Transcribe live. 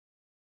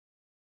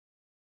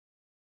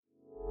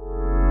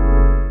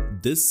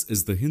This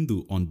is The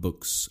Hindu on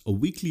Books, a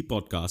weekly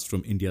podcast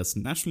from India's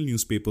national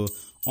newspaper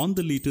on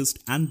the latest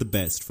and the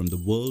best from the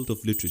world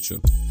of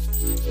literature.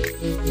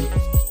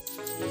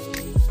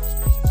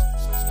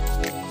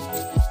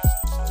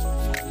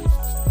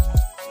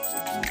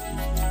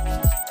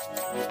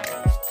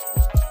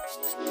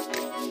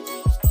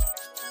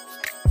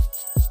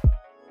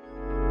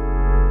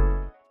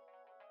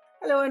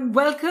 Hello and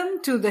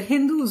welcome to the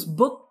Hindu's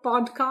Book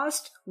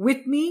Podcast.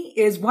 With me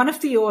is one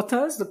of the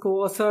authors, the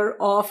co-author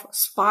of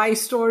Spy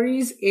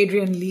Stories,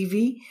 Adrian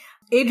Levy.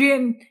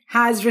 Adrian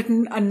has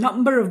written a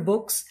number of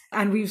books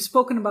and we've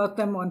spoken about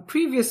them on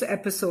previous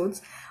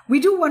episodes. We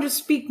do want to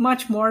speak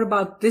much more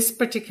about this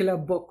particular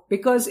book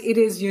because it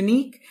is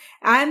unique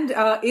and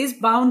is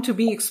bound to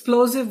be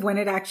explosive when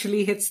it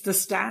actually hits the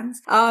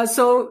stands.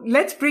 So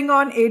let's bring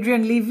on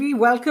Adrian Levy.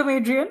 Welcome,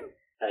 Adrian.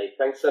 Hey,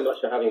 thanks so much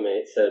for having me.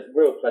 It's a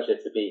real pleasure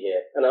to be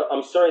here. And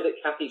I'm sorry that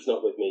Kathy's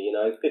not with me.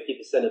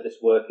 50% of this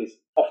work is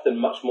often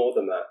much more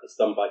than that. It's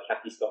done by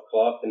Kathy Scott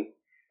Clark, and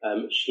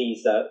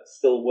she's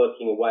still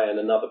working away on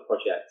another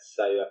project.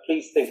 So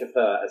please think of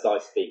her as I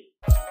speak.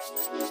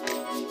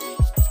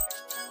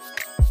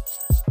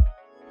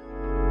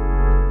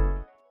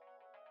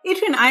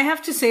 Adrian, I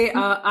have to say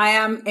I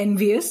am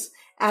envious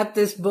at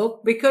this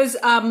book because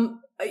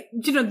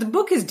the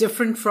book is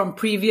different from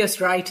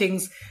previous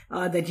writings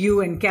that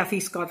you and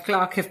Kathy Scott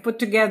Clark have put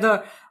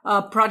together.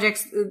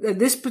 Projects.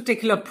 This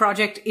particular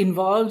project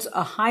involves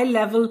a high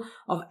level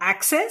of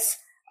access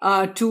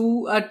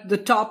to the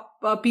top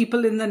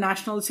people in the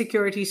national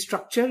security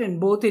structure in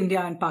both India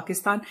and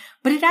Pakistan.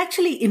 But it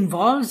actually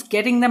involves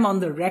getting them on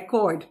the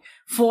record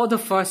for the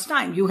first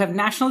time. You have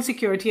National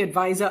Security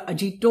Advisor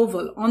Ajit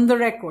Doval on the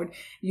record.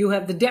 You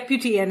have the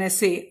Deputy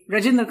NSA,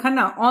 Rajinder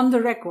Khanna, on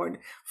the record.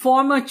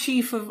 Former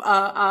Chief of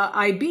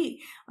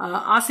IB,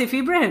 Asif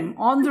Ibrahim,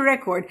 on the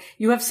record.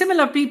 You have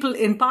similar people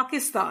in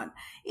Pakistan.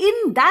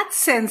 In that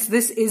sense,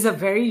 this is a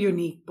very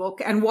unique book.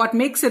 And what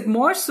makes it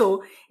more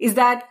so is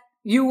that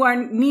you are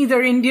neither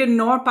Indian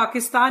nor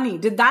Pakistani.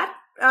 Did that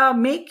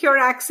make your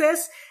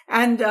access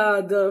and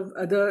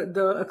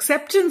the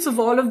acceptance of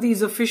all of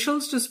these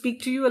officials to speak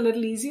to you a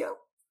little easier?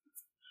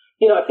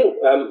 I think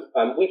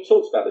we've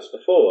talked about this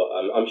before.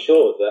 I'm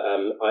sure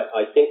that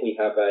I think we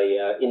have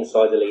a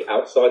insiderly,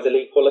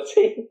 outsiderly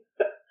quality.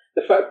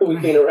 The fact that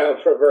we've been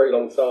around for a very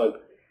long time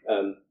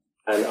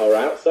and are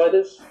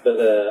outsiders, but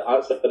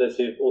outsiders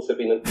who've also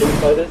been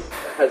insiders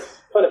has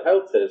kind of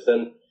helped us.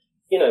 And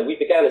we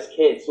began as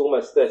kids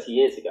almost 30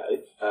 years ago,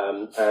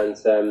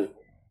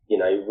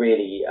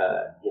 really,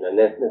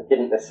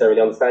 didn't necessarily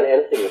understand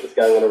anything that was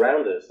going on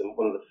around us. And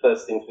one of the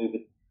first things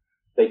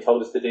they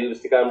told us to do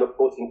was to go and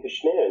report in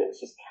Kashmir, and it was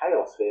just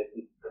chaos.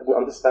 We couldn't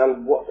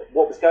understand what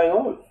was going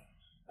on.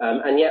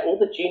 And yet all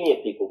the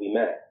junior people we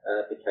met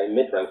became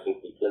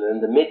mid-ranking people, and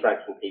then the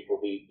mid-ranking people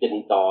who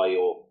didn't die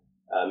or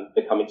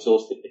become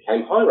exhausted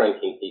became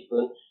high-ranking people.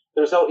 And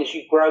the result is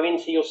you grow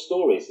into your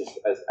stories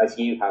as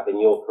you have in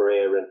your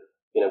career. And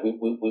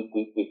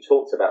we've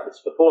talked about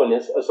this before, and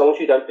as long as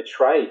you don't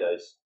betray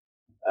those,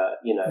 and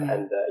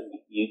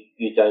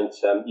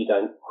you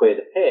don't queer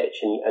the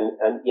pitch,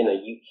 and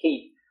you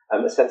keep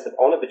a sense of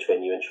honour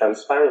between you and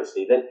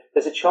transparency, then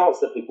there's a chance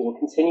that people will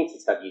continue to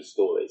tell you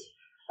stories.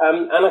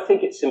 And I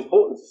think it's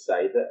important to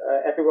say that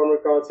everyone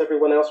regards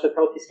everyone else with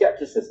healthy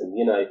scepticism.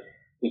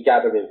 We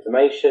gather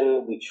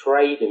information, we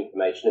trade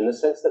information in the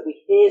sense that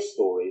we hear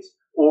stories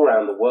all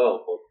around the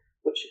world,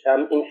 which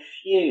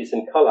infuse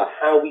and colour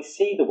how we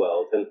see the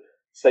world. And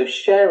so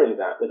sharing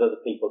that with other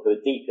people who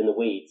are deep in the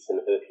weeds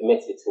and who are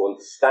committed to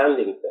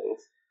understanding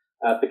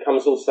things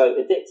becomes also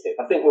addictive.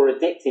 I think we're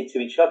addicted to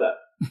each other.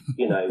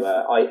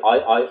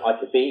 I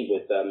could be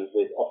with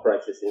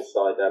operators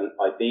inside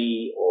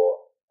IB or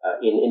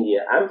in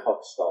India and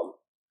Pakistan,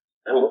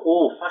 and we're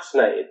all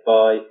fascinated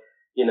by,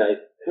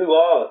 who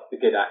are the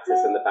good actors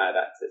and the bad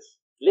actors?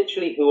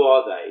 Literally, who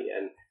are they?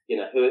 And,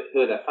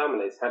 who are their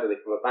families? How do they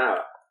come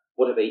about?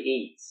 What do they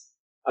eat?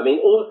 I mean,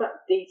 all of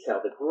that detail,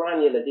 the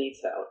granular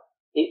detail,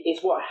 is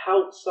what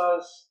helps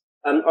us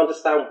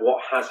understand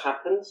what has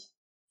happened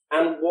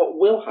and what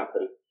will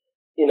happen.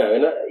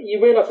 And you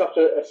realise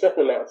after a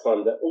certain amount of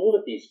time that all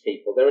of these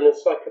people, they're an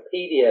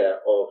encyclopedia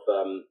of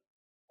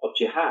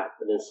jihad,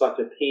 an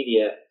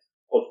encyclopedia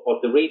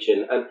of the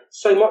region. And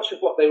so much of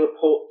what they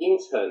report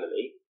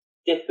internally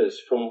differs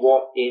from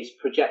what is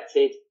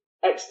projected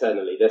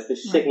externally. There's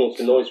this signal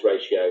to noise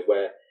ratio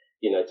where,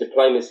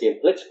 diplomacy and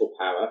political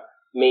power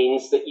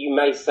means that you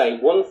may say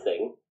one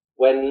thing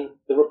when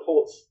the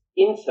reports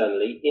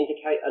internally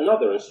indicate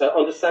another. And so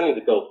understanding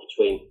the gulf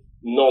between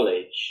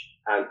knowledge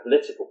and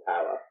political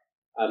power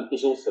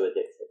is also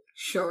addictive.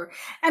 Sure.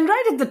 And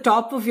right at the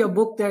top of your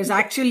book, there's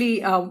actually,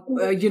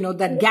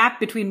 that gap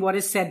between what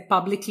is said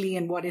publicly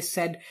and what is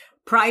said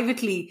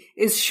privately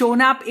is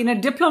shown up in a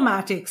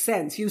diplomatic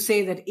sense. You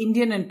say that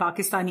Indian and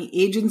Pakistani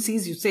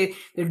agencies, you say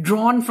they're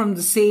drawn from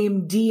the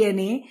same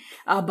DNA,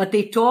 but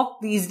they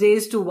talk these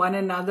days to one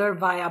another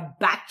via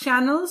back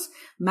channels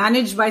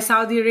managed by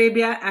Saudi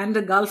Arabia and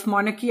the Gulf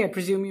monarchy. I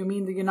presume you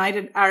mean the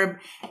United Arab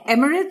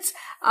Emirates.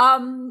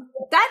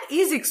 That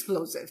is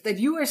explosive, that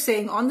you are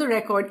saying on the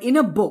record in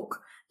a book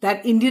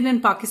that Indian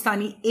and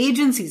Pakistani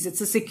agencies, it's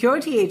the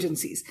security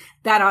agencies,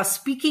 that are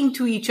speaking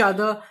to each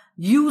other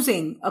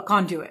using a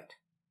conduit.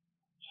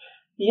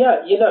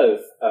 Yeah,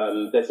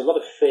 there's a lot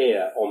of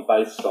fear on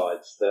both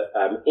sides that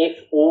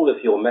if all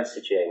of your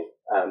messaging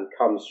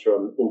comes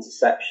from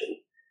interception,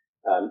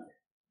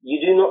 you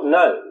do not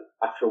know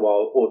after a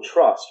while or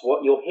trust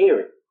what you're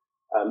hearing,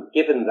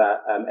 given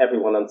that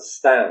everyone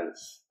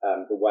understands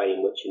the way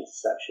in which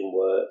interception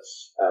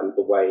works,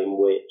 the way in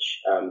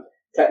which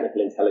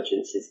technical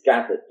intelligence is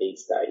gathered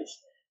these days.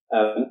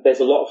 There's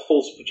a lot of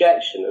false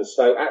projection, and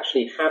so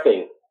actually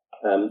having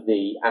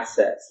the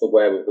assets, the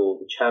wherewithal,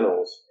 the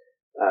channels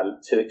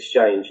to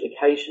exchange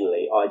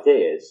occasionally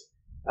ideas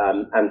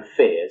and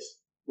fears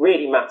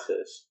really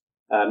matters.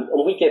 And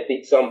we give the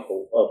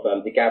example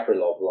of the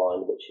Gavrilov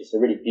line, which is a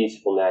really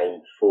beautiful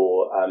name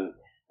for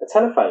a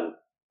telephone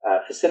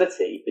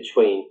facility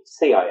between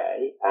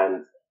CIA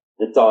and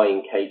the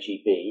dying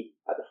KGB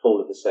at the fall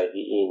of the Soviet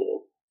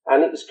Union.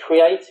 And it was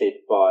created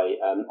by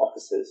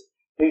officers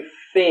who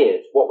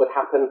feared what would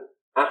happen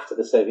after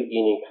the Soviet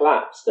Union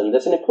collapsed. And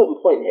there's an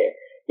important point here.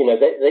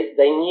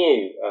 They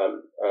knew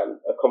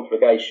a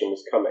conflagration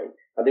was coming,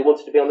 and they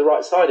wanted to be on the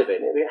right side of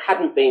it. And if it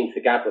hadn't been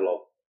for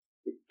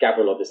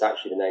Gavrilov is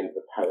actually the name of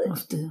the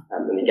poet,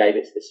 and he gave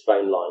it to this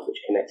phone line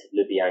which connected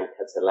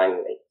Lubyanka to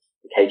Langley,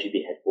 the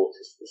KGB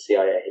headquarters, to the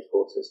CIA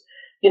headquarters.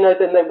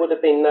 Then there would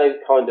have been no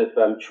kind of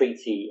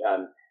treaty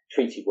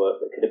work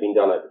that could have been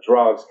done over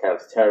drugs,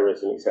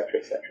 counter-terrorism,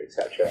 etc., etc.,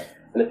 etc.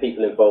 And the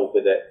people involved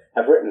with it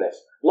have written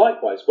this.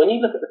 Likewise, when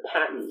you look at the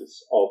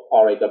patterns of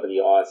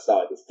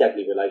RAW-ISI, this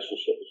deadly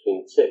relationship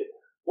between the two,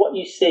 what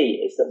you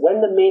see is that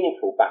when the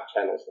meaningful back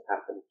channels have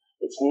happened,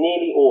 it's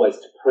nearly always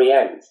to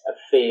preempt a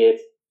feared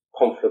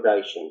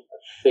conflagration,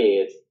 a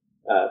feared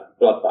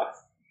bloodbath.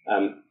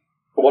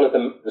 One of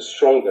the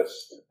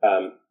strongest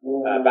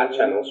back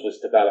channels was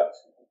developed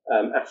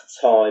at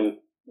a time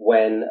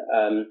when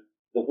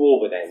the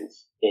war would end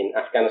in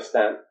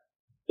Afghanistan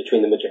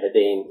between the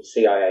Mujahideen,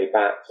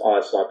 CIA-backed,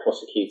 ISI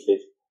prosecuted,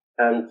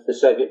 and the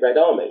Soviet Red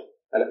Army.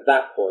 And at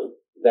that point,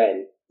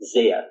 then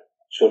Zia,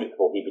 shortly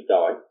before he would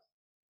die,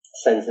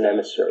 sends an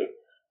emissary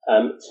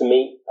to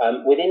meet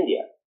with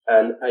India.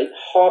 And a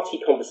hearty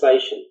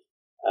conversation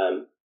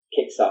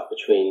kicks up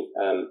between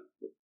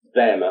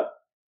Verma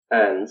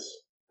and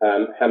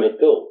Hamid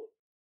Gul,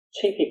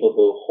 two people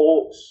who are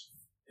hawks,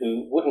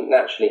 who wouldn't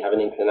naturally have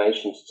an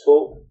inclination to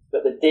talk,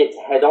 but that did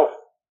head off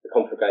the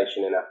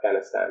conflagration in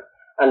Afghanistan.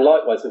 And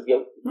likewise, if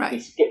we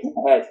skip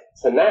ahead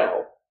to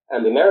now,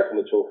 and the American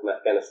withdrawal from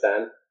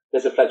Afghanistan,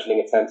 there's a fledgling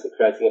attempt at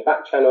creating a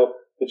back channel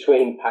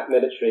between Pak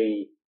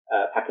military,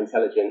 Pak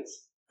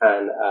intelligence,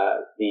 and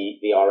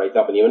the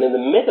RAW. And in the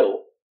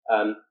middle,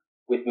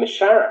 with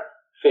Musharraf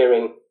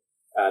fearing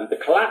the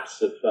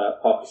collapse of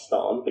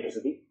Pakistan because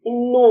of the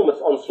enormous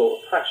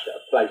onslaught of pressure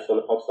placed on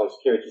the Pakistan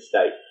security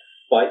state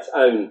by its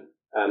own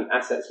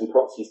assets and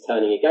proxies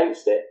turning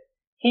against it,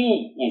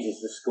 he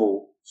uses the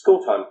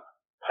school time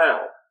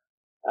PAL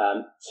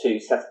to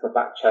set up a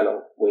back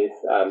channel with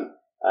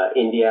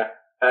India,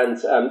 and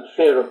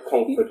fear of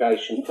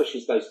conflagration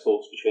pushes those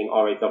talks between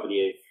RAW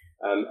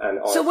and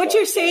ISI. So what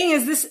you're saying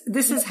is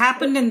this has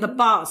happened in the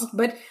past,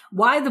 but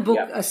why the book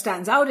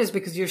stands out is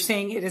because you're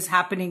saying it is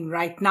happening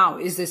right now.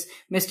 Is this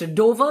Mr.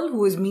 Doval,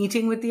 who is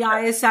meeting with the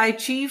ISI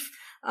chief?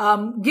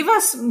 Give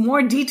us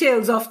more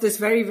details of this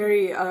very,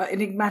 very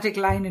enigmatic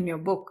line in your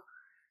book.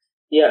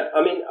 Yeah,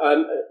 I mean,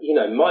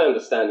 my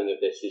understanding of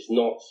this is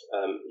not,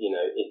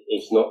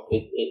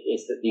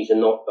 it's that these are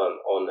not done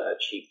on a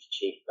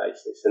chief-to-chief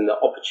basis, and the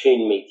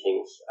opportune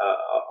meetings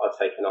are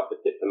taken up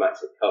with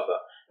diplomatic cover.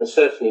 And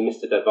certainly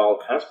Mr.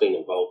 Doval has been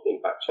involved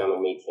in back-channel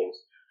meetings.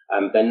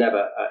 They're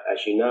never,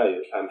 as you know,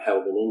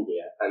 held in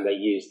India, and they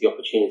use the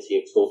opportunity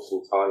of talks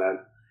in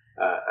Thailand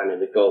and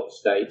in the Gulf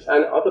states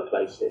and other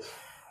places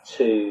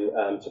to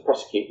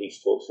prosecute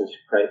these talks and to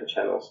create the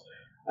channels.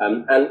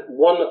 And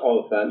one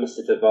of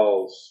Mr.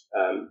 Doval's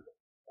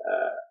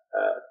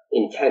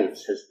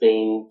intents has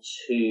been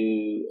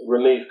to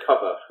remove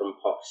cover from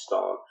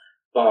Pakistan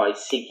by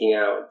seeking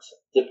out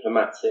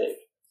diplomatic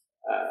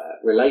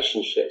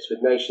relationships with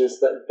nations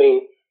that have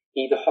been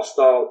either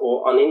hostile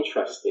or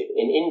uninterested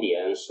in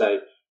India. And so,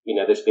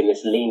 there's been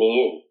this leaning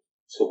in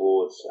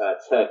towards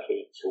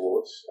Turkey,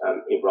 towards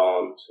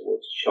Iran,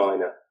 towards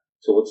China,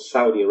 towards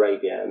Saudi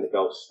Arabia and the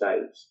Gulf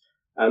states.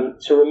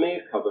 To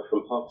remove cover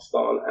from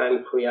Pakistan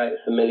and create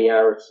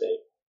familiarity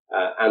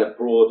and a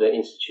broader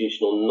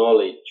institutional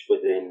knowledge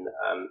within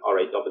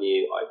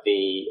RAW,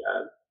 IB,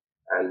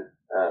 and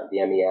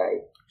the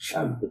MEA,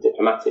 the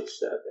diplomatic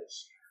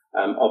service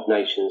of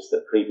nations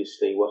that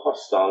previously were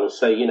hostile. And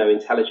so,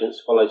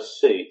 intelligence follows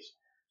suit.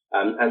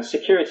 And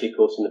security, of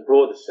course, in the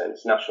broader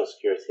sense, national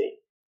security,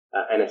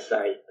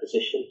 NSA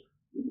position,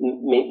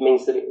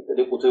 means that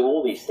it will do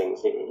all these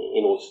things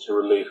in order to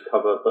remove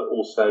cover, but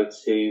also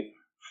to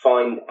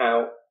find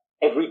out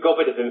every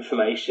gobbet of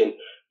information.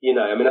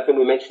 I think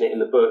we mentioned it in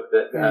the book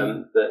that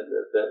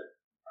that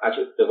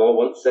Ajit Doval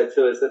once said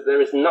to us that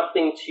there is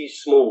nothing too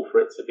small for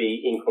it to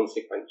be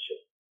inconsequential.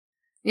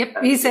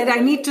 Yep, he said, I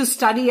need to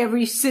study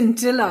every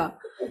scintilla.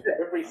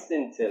 Every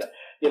scintilla.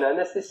 And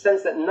there's this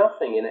sense that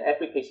nothing in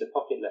every piece of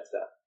pocket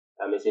letter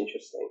is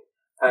interesting.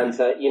 And,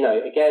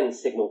 again,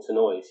 signal to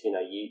noise.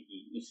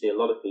 You see a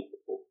lot of people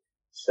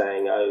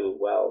saying, oh,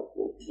 well,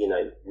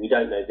 we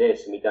don't know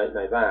this and we don't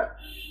know that.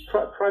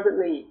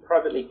 Privately,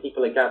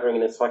 people are gathering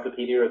an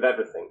encyclopedia of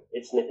everything.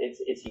 It's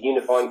a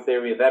unifying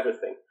theory of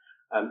everything.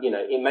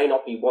 It may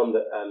not be one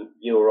that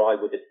you or I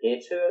would adhere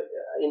to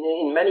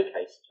in many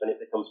cases when it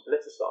becomes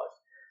politicized,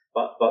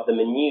 but the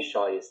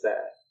minutiae is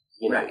there.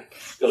 Right.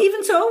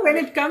 Even so, when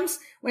it comes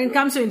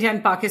to India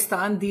and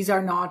Pakistan, these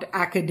are not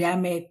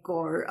academic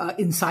or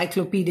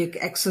encyclopedic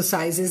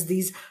exercises.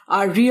 These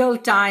are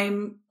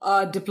real-time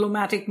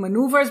diplomatic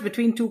maneuvers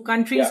between two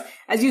countries,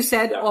 as you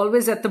said,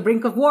 always at the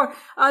brink of war.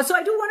 So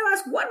I do want to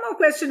ask one more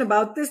question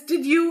about this.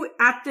 Did you,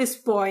 at this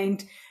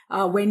point,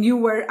 when you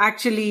were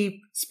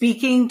actually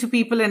speaking to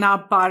people in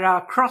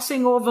Abpara,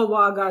 crossing over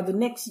Wagah, the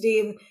next day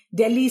in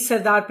Delhi,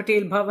 Sardar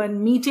Patel Bhavan,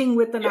 meeting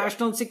with the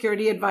National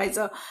Security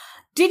Advisor,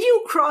 did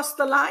you cross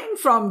the line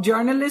from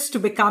journalist to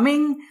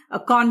becoming a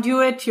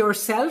conduit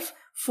yourself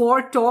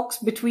for talks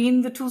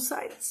between the two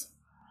sides?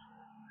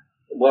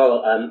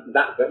 Well,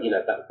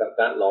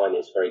 that line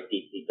is very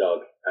deeply dug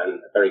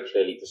and very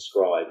clearly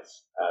described.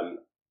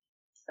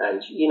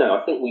 And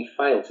I think we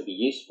fail to be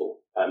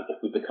useful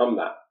if we become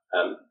that.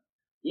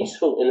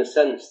 Useful in the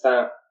sense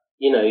that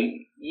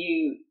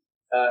you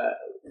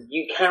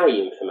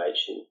carry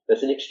information.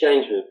 There's an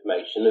exchange of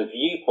information, a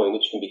viewpoint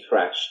which can be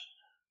fresh.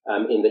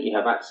 In that you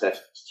have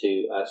access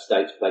to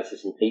states,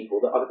 places and people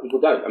that other people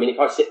don't. I mean, if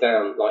I sit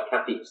down, like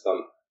Kathy has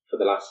done for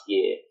the last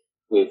year,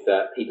 with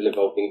people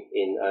involved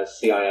in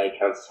CIA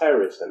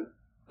counter-terrorism,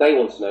 they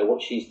want to know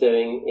what she's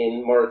doing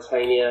in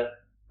Mauritania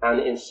and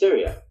in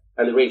Syria.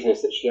 And the reason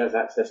is that she has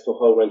access to a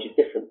whole range of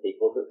different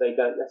people that they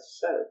don't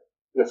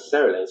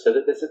necessarily. So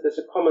that there's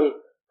a common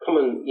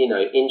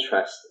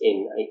interest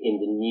in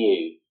the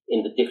new,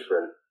 in the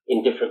different,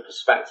 in different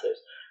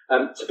perspectives.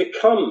 To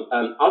become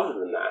other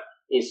than that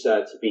is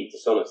to be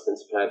dishonest and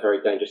to play a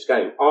very dangerous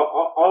game.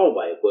 Our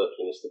way of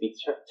working is to be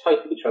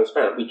totally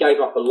transparent. We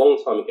gave up a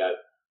long time ago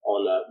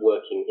on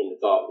working in the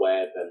dark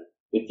web and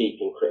with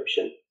deep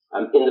encryption,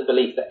 in the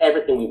belief that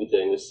everything we were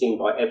doing was seen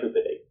by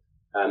everybody.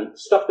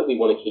 Stuff that we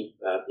want to keep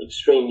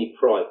extremely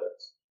private,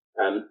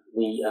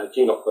 we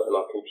do not put on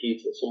our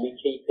computers, and we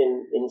keep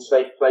in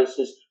safe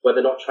places where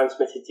they're not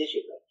transmitted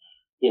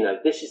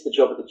digitally. This is the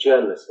job of the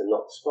journalist and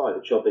not the spy.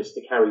 The job is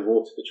to carry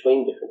water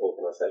between different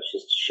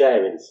organisations, to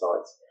share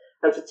insights,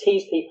 and to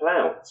tease people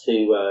out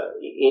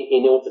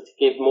in order to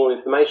give more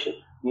information.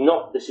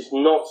 This is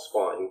not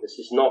spying. This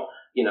is not,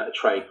 a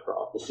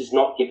tradecraft. This is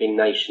not giving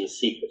nations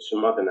secrets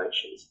from other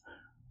nations.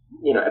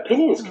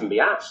 Opinions can be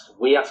asked.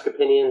 We ask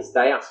opinions.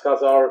 They ask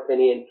us our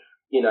opinion.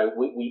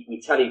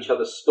 We tell each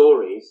other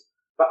stories,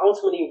 but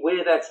ultimately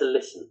we're there to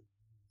listen.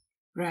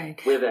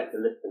 Right. We're there to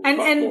listen.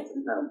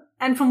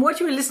 And from what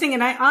you were listening,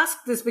 and I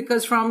asked this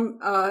because from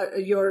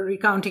your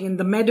recounting in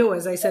the meadow,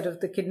 as I said,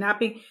 of the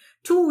kidnapping,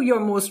 to your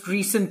most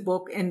recent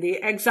book, In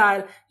the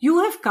Exile,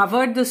 you have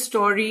covered the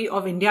story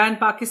of India and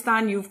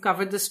Pakistan. You've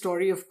covered the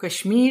story of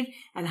Kashmir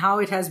and how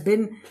it has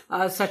been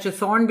such a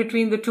thorn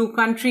between the two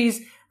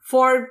countries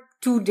for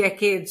 2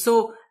 decades.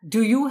 So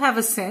do you have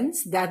a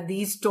sense that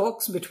these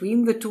talks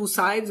between the two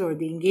sides or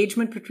the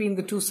engagement between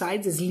the two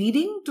sides is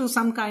leading to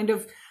some kind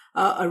of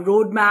a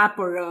roadmap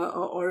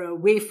or a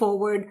way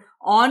forward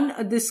on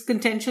this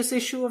contentious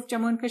issue of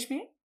Jammu and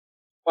Kashmir?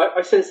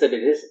 I sense that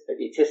it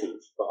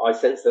isn't, but I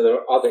sense that there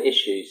are other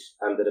issues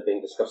that are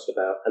being discussed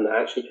about, and that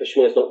actually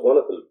Kashmir is not one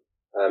of them.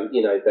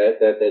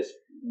 There's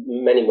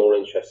many more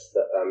interests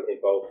that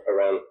involve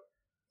around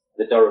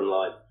the Durham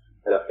Line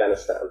in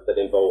Afghanistan, that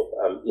involve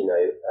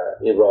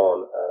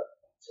Iran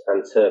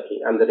and Turkey,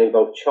 and that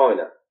involve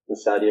China and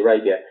Saudi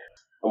Arabia.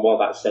 And while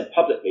that's said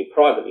publicly,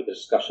 privately, the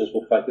discussions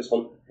will focus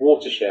on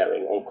water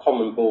sharing, on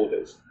common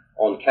borders,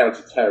 on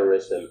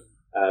counter-terrorism,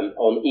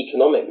 on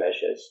economic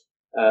measures.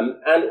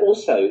 And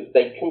also,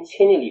 they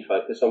continually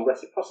focus on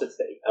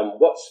reciprocity. And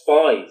what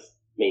spies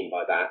mean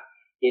by that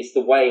is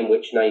the way in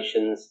which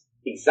nations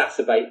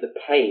exacerbate the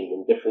pain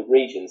in different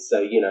regions.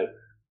 So,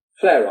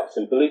 flare-ups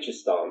in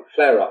Baluchistan,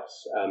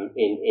 flare-ups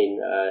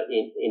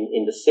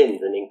in the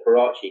Sindh and in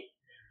Karachi,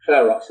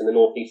 flare-ups in the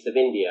northeast of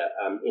India,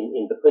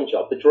 in the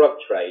Punjab, the drug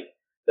trade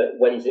that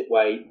wends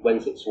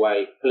its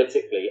way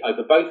politically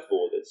over both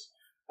borders,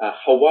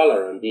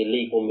 Hawala and the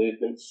illegal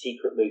movement,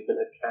 secret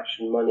movement of cash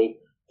and money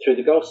through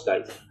the Gulf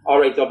states.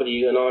 RAW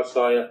and ISI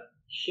are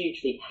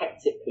hugely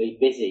hectically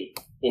busy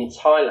in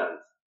Thailand,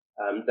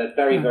 They're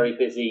very, very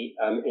busy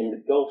in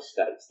the Gulf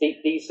states.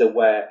 These are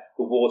where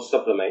the war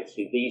sublimates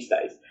to these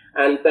days.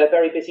 And they're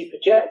very busy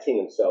projecting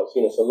themselves. So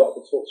a lot of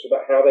the talks are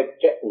about how they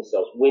project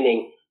themselves,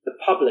 winning the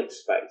public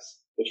space,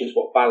 which is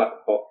what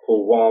Balak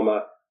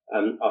Pulwama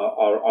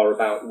are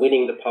about,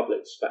 winning the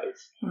public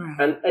space. Right.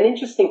 And an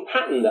interesting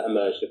pattern that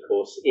emerged, of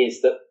course,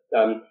 is that,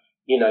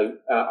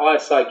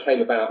 ISI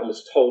came about and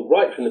was told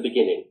right from the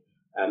beginning,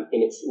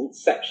 in its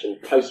inception,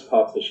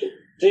 post-partition,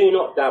 do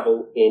not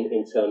dabble in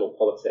internal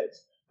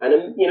politics.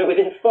 And,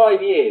 within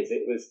 5 years,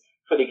 it was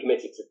fully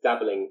committed to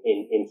dabbling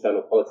in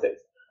internal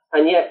politics.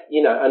 And yet,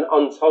 an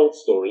untold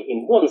story,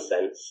 in one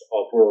sense,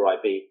 of Raw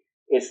IB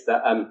is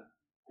that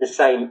the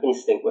same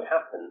instinct would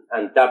happen,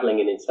 and dabbling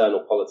in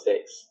internal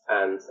politics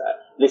and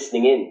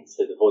listening in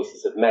to the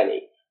voices of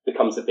many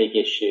becomes a big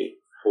issue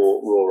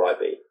for Raw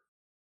IB.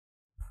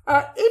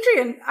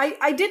 Adrian,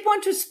 I did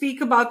want to speak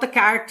about the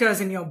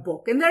characters in your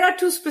book. And there are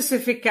two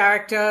specific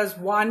characters,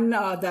 one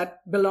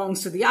that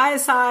belongs to the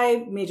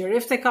ISI, Major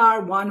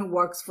Iftikhar, one who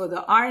works for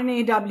the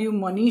RNAW,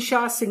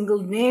 Monisha,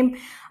 single name.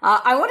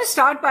 I want to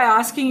start by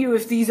asking you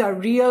if these are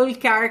real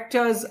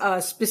characters,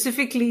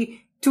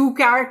 specifically two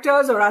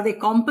characters, or are they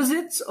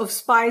composites of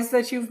spies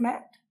that you've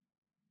met?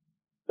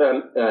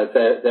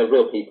 They're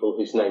real people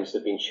whose names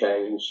have been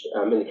changed.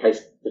 In the case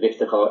of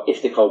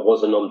Iftikhar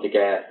was a nom de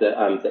guerre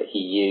that he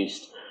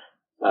used.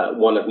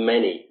 One of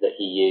many that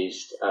he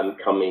used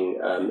coming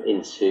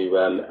into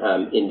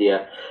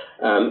India.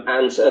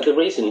 And the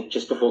reason,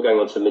 just before going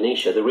on to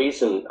Monisha, the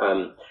reason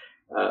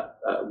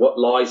what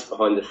lies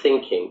behind the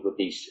thinking with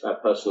these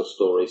personal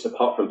stories,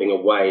 apart from being a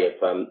way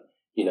of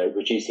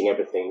reducing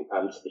everything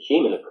to the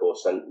human, of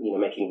course, and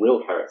making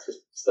real characters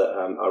that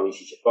are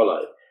easy to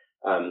follow,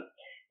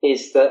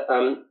 is that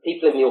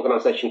people in the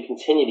organisation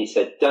continually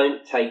said,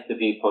 don't take the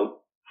viewpoint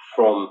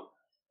from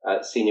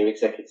senior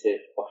executive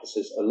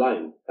officers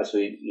alone. As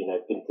we've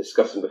been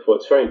discussing before,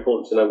 it's very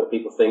important to know what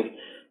people think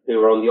who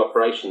are on the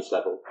operations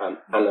level,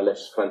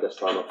 analysts,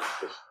 clandestine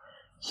officers.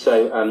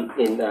 So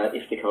in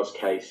Iftikhar's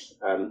case,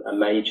 a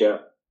major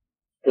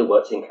who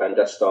worked in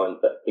clandestine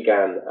but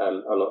began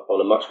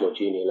on a much more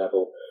junior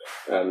level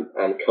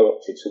and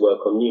co-opted to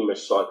work on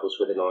numerous cycles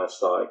within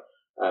ISI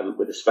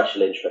with a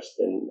special interest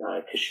in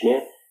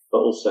Kashmir, but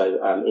also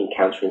in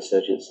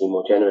counterinsurgency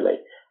more generally.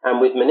 And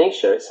with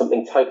Monisha, it's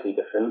something totally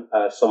different.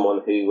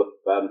 Someone who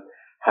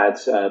had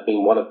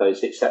been one of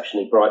those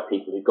exceptionally bright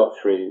people who got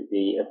through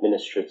the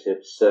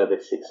administrative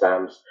service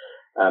exams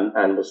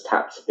and was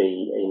tapped to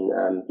be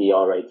in the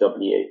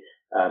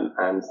RAW,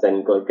 and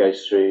then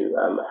goes through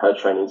her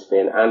training to be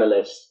an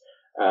analyst,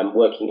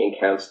 working in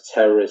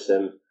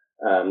counter-terrorism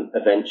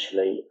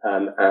eventually,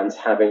 and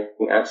having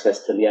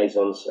access to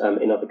liaisons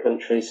in other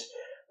countries,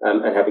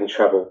 and having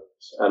travelled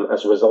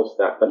as a result of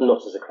that, but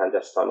not as a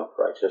clandestine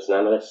operator, as an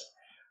analyst,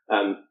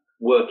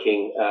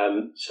 working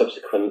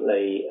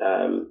subsequently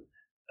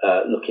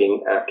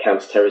looking at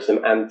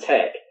counter-terrorism and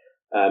tech,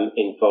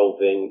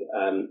 involving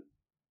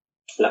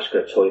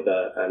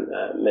Lashkar-e-Toiba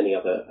and many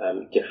other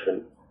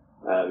different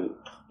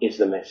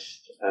Islamist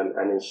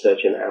and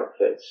insurgent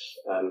outfits,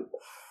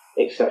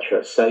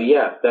 etc. So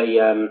yeah,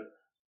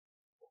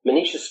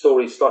 Monisha's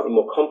story is slightly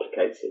more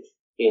complicated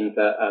in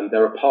that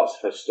there are parts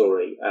of her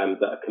story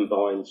that are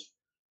combined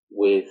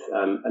with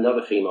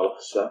another female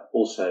officer,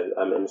 also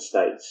in the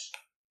States.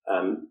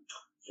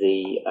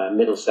 The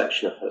middle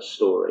section of her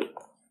story,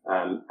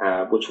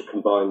 which are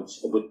combined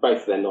with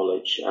both their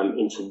knowledge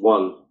into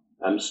one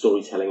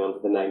storytelling under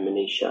the name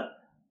Monisha.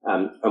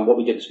 And what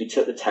we did was we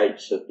took the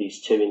tapes of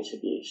these two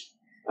interviews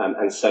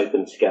and sewed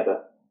them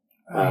together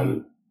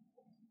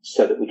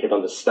so that we could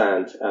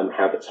understand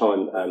how the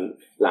time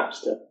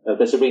lapsed.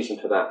 There's a reason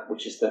for that,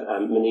 which is that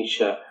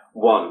Monisha,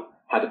 one,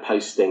 had a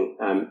posting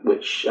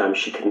which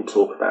she couldn't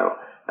talk about.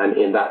 And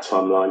in that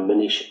timeline,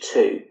 Monisha,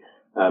 two,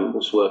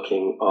 was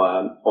working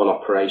on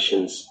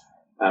operations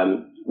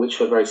which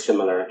were very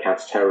similar in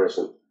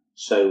counter-terrorism.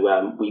 So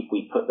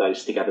we put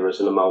those together as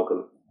an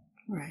amalgam.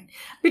 Right.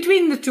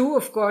 Between the two,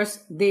 of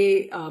course,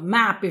 they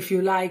map, if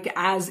you like,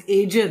 as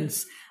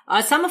agents,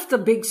 some of the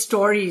big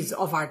stories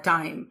of our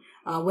time,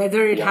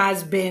 whether it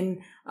has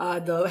been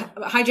the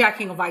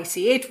hijacking of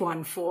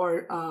IC-81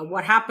 for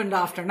what happened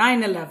after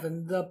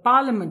 9/11, the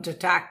Parliament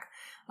attack,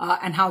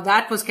 and how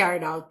that was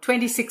carried out,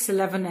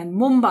 26/11 and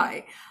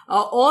Mumbai,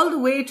 all the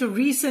way to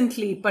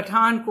recently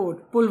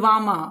Pathankot,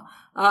 Pulwama,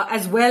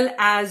 as well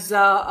as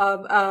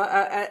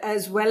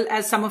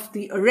some of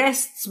the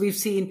arrests we've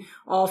seen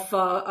of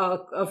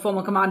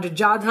former Commander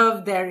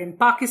Jadhav there in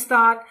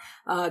Pakistan,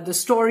 the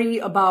story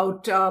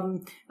about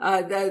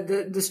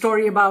the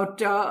story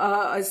about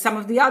some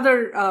of the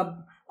other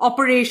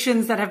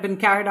operations that have been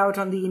carried out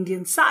on the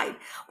Indian side.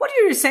 What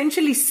you're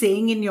essentially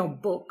saying in your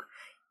book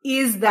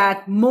is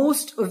that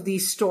most of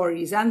these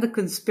stories and the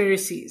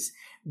conspiracies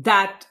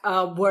that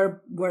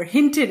were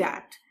hinted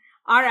at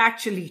are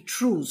actually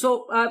true.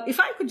 So if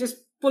I could just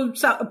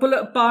pull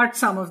apart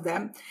some of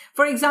them.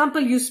 For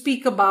example, you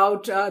speak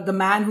about the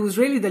man who's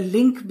really the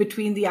link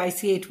between the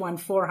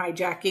IC-814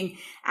 hijacking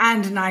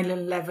and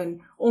 9/11,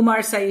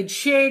 Omar Saeed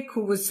Sheikh,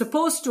 who was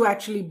supposed to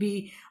actually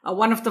be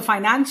one of the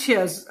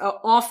financiers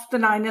of the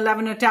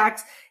 9/11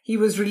 attacks. He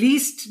was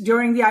released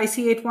during the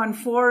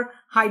IC-814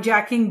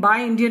 hijacking by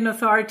Indian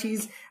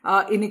authorities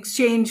in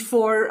exchange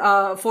for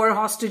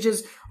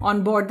hostages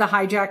on board the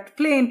hijacked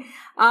plane.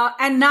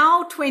 And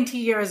now, 20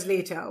 years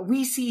later,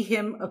 we see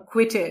him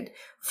acquitted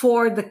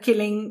for the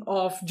killing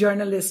of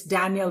journalist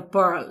Daniel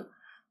Pearl.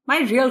 My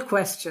real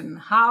question,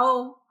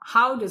 how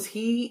does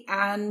he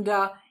and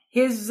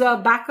his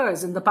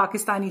backers in the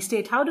Pakistani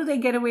state, how do they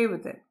get away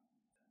with it?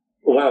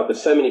 Wow,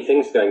 there's so many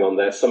things going on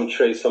there, some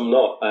true, some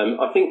not.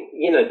 I think,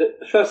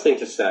 the first thing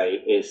to say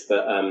is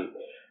that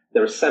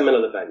there are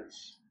seminal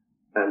events,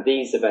 and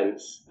these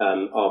events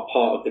are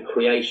part of the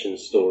creation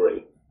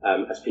story,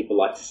 as people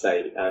like to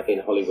say in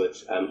Hollywood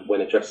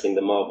when addressing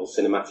the Marvel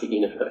Cinematic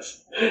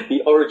Universe.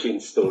 The origin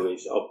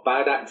stories of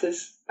bad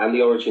actors and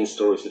the origin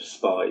stories of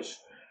spies.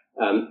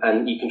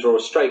 And you can draw a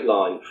straight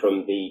line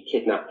from the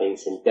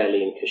kidnappings in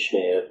Delhi and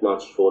Kashmir of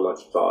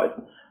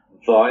 94-95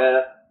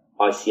 via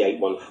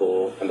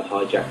IC-814 and the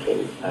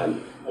hijacking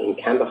in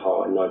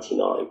Kandahar in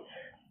 99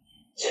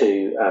 to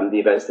the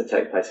events that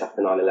take place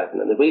after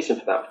 9/11. And the reason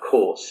for that, of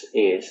course,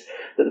 is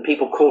that the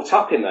people caught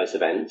up in those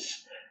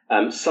events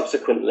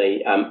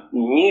subsequently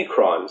new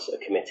crimes are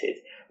committed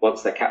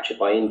once they're captured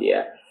by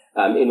India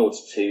in order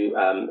to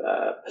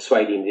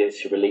persuade India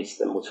to release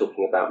them. We're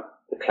talking about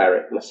the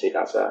cleric Masood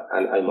Azhar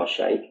and Omar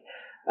Sheikh.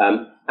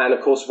 And of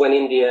course, when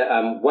India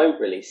won't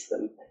release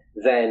them,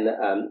 then,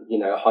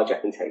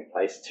 hijacking takes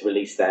place to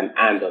release them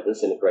and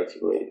others in a greater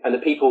group. And the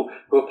people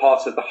who are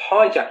part of the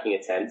hijacking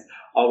attempt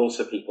are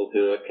also people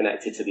who are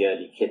connected to the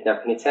early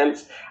kidnapping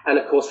attempts. And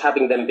of course,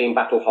 having them been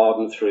battle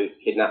hardened through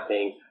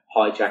kidnapping,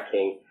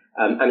 hijacking,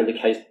 and in the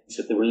case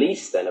of the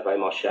release then of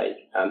Omar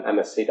Sheikh and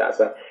Masood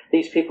Azhar,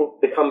 these people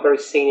become very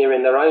senior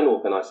in their own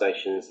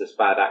organisations as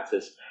bad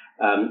actors,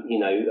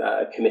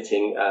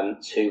 committing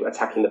to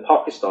attacking the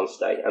Pakistan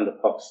state and the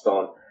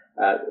Pakistan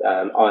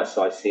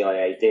ISI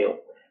CIA deal.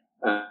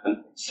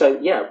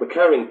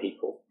 Recurring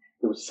people,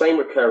 the same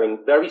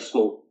recurring, very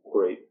small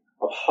group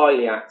of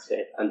highly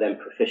active and then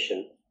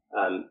proficient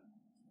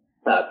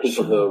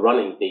people who are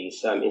running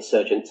these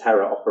insurgent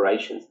terror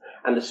operations,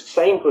 and the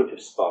same group of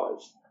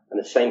spies and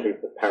the same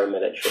group of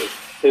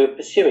paramilitaries who are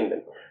pursuing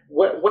them.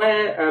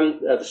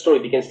 Where the story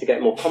begins to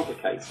get more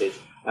complicated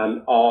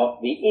are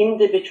the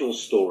individual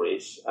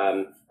stories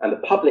and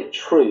the public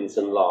truths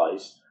and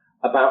lies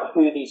about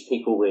who these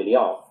people really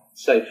are.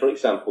 So, for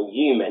example,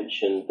 you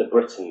mentioned the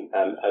Briton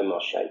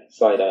Omar Sheikh,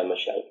 Syed Omar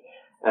Sheikh,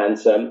 and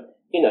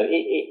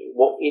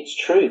it's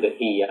true that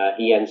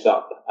he ends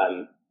up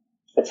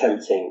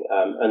attempting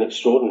an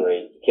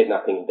extraordinary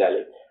kidnapping in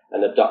Delhi,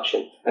 an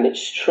abduction, and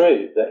it's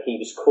true that he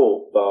was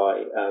caught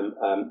by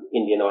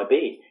Indian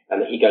IB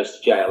and that he goes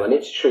to jail, and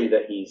it's true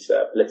that he's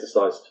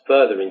politicised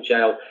further in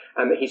jail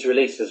and that he's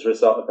released as a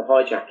result of the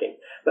hijacking.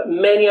 But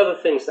many other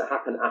things that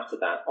happen after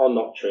that are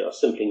not true, are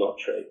simply not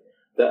true.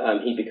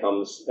 That he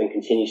becomes and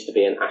continues to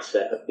be an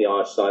asset of the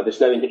ISI. There's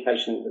no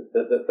indication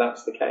that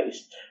that's the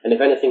case. And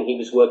if anything, he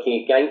was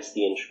working against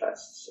the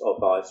interests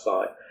of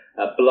ISI,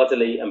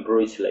 bloodily and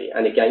brutally,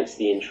 and against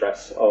the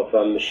interests of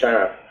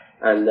Musharraf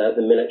and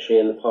the military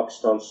and the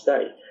Pakistan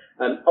state.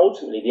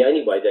 Ultimately, the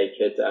only way they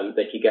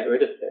could get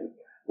rid of him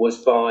was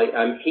by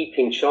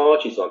heaping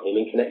charges on him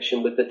in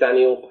connection with the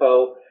Daniel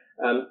Pearl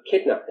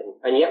kidnapping.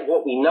 And yet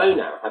what we know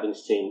now, having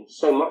seen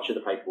so much of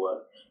the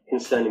paperwork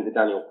concerning the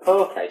Daniel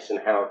Pearl case and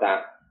how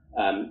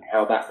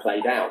that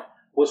played out,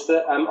 was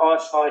that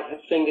ISI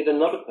had fingered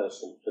another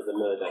person for the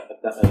murder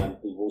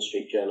of the Wall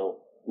Street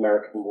Journal,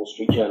 American Wall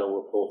Street Journal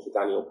reporter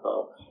Daniel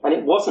Pearl. And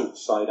it wasn't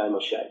Syed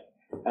Omar Sheikh.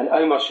 And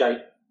Omar Sheikh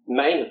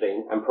may have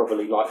been, and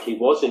probably likely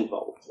was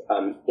involved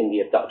in the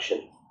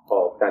abduction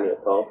of Daniel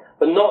Pearl,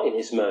 but not in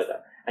his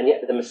murder. And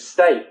yet the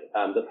mistake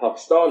that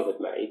Pakistan had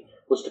made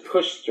was to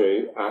push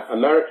through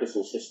America's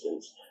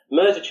insistence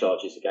murder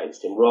charges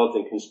against him rather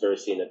than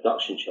conspiracy and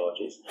abduction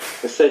charges.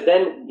 And so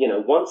then,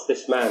 once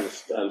this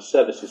man's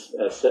sentence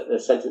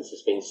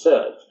has been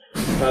served,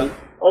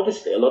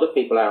 obviously a lot of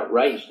people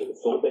outraged and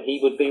thought that he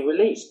would be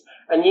released.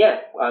 And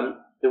yet,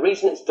 the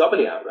reason it's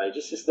doubly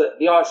outrageous is that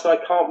the ISI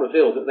can't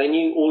reveal that they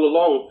knew all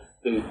along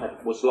who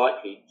was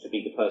likely to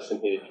be the person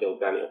who had killed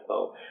Daniel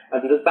Pearl,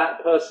 and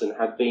that person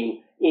had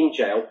been in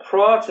jail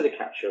prior to the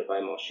capture of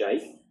Omar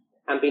Sheikh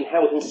and been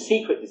held in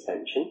secret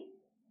detention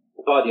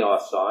by the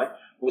ISI,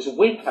 was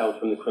withheld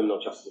from the criminal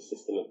justice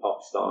system in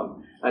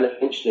Pakistan, and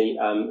eventually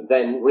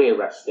then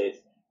rearrested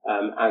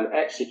and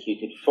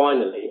executed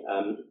finally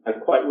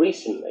and quite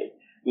recently,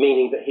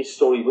 meaning that his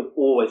story would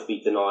always be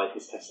denied,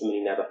 his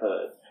testimony never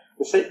heard.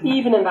 And so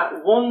even in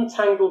that one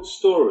tangled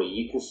story,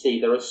 you can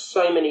see there are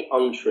so many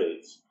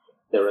untruths.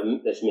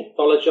 There's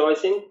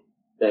mythologizing,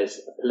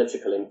 there's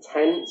political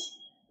intent,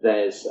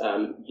 there's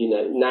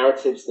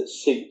narratives that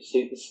suit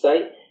the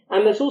state,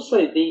 and there's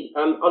also the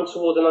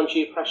untoward and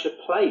undue pressure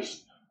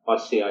placed by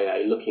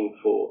CIA, looking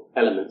for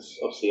elements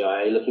of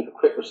CIA, looking for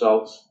quick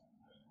results.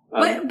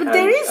 But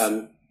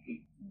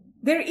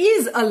there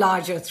is a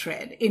larger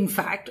thread, in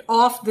fact,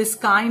 of this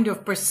kind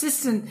of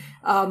persistent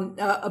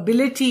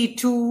ability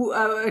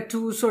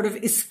to sort of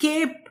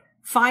escape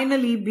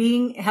finally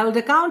being held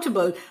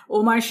accountable.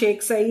 Omar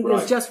Sheikh Saeed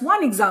is just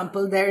one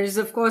example. There is,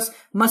 of course,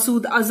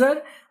 Masood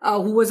Azhar,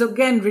 who was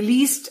again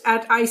released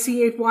at IC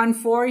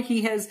 814.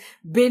 He has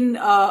been,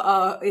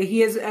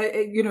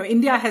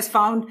 India has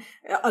found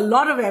a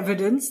lot of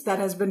evidence that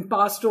has been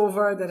passed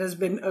over, that has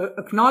been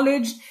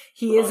acknowledged.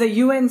 He is a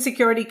UN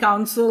Security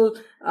Council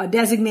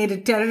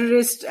designated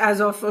terrorist as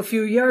of a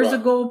few years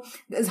ago.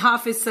 There's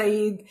Hafiz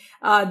Saeed.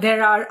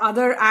 There are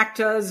other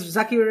actors,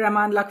 Zakir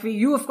Rahman Lakhvi.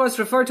 You, of course,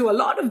 refer to a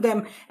lot of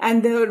them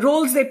and the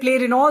roles they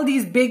played in all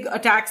these big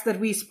attacks that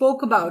we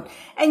spoke about.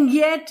 And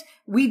yet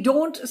we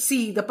don't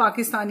see the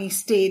Pakistani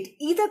state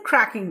either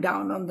cracking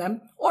down on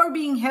them or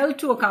being held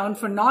to account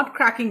for not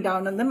cracking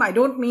down on them. I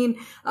don't mean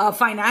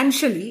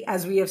financially,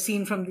 as we have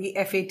seen from the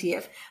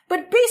FATF,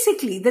 but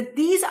basically that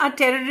these are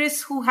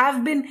terrorists who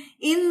have been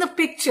in the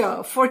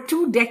picture for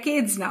 2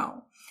 decades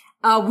now,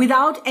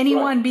 without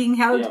anyone being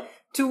held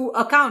to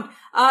account.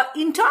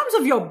 In terms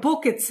of your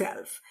book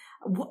itself,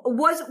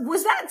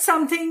 was that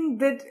something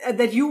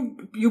that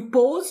you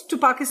posed to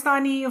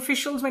Pakistani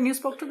officials when you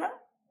spoke to them?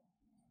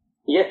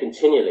 Yeah,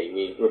 continually.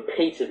 We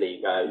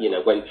repeatedly,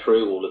 went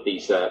through all of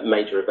these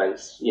major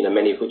events,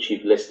 many of which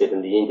you've listed,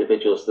 and the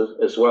individuals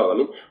as well. I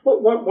mean,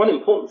 one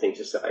important thing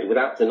to say,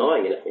 without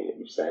denying anything that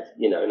you've said,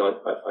 and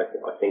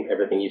I think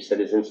everything you've said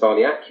is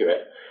entirely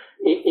accurate,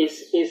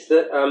 is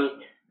that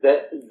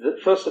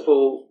first of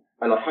all,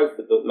 and I hope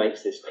the book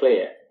makes this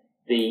clear,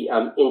 the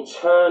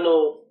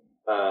internal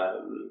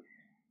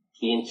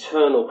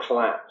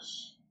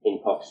collapse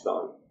in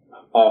Pakistan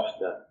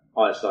after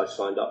ISI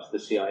signed up to the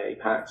CIA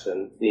Pact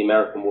and the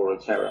American War on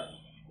Terror.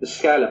 The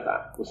scale of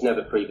that was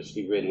never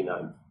previously really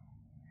known.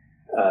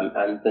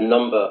 And the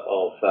number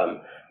of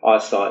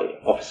ISI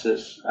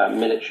officers,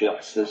 military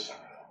officers,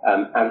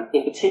 and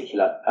in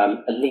particular,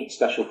 elite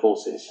special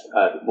forces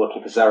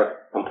working for Zara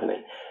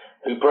Company,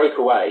 who broke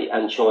away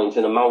and joined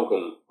an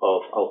amalgam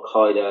of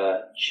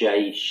Al-Qaeda,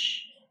 Jaish,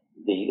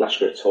 the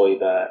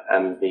Lashkar-e-Toiba,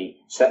 and the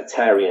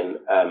sectarian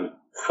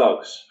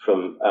thugs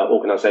from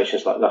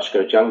organisations like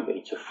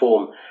Lashkar-e-Junghi to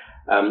form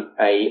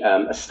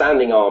a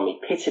standing army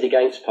pitted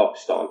against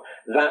Pakistan.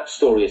 That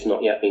story has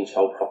not yet been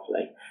told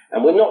properly.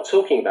 And we're not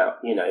talking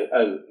about,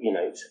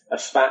 a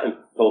spat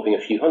involving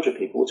a few hundred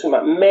people. We're talking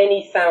about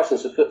many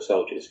thousands of foot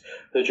soldiers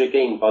who are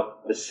dragooned by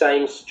the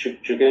same,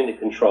 dragooned and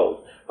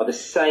controlled by the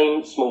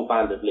same small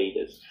band of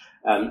leaders.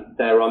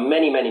 There are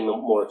many, many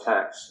more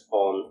attacks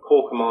on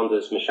corps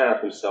commanders,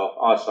 Musharraf himself,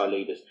 ISI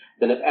leaders,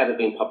 than have ever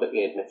been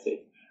publicly admitted,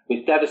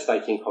 with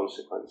devastating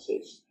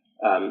consequences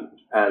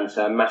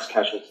and mass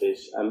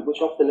casualties, which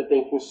often have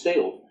been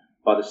concealed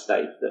by the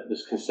state that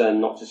was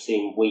concerned not to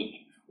seem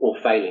weak or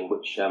failing,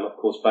 which, of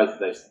course, both of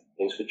those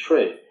things were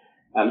true.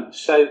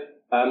 So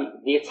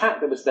the attack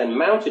that was then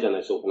mounted on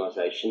those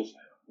organisations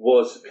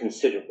was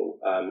considerable.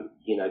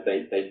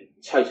 They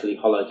totally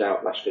hollowed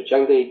out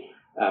Lashkar-e-Junghi.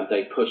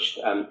 They pushed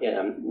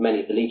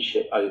many of the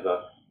leadership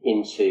over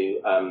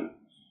into,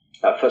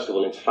 first of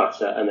all, into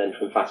Fatah, and then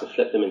from Fatah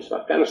flipped them into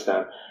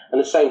Afghanistan. And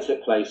the same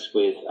took place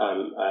with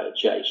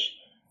Jaish.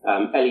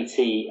 LET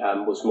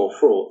was more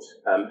fraught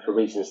for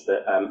reasons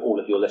that all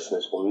of your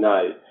listeners will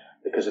know,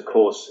 because, of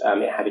course,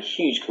 it had a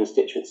huge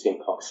constituency in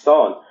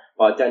Pakistan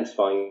by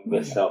identifying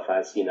itself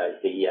as,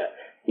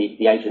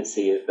 the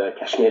agency of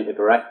Kashmir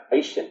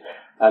liberation.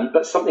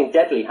 But something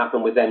deadly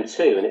happened with them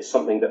too, and it's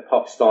something that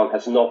Pakistan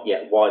has not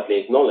yet widely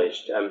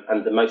acknowledged.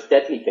 And the most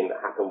deadly thing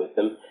that happened with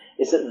them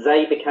is that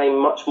they became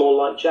much more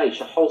like Jaish.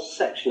 A whole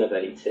section of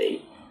LET,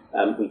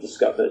 we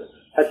discovered,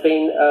 had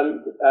been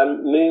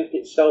moved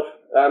itself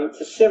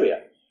to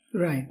Syria.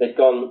 Right. They'd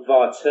gone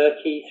via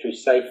Turkey through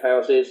safe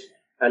houses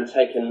and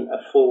taken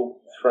a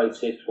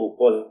full-throated,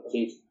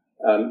 full-bodied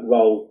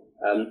role,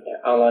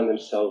 allying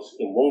themselves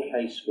in one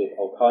case with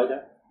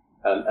Al-Qaeda,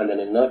 and then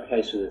in another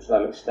case with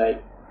Islamic State.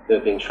 They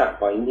were being tracked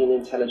by Indian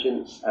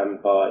intelligence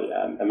and by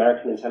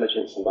American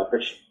intelligence and by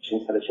British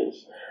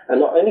intelligence. And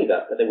not only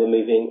that, but they were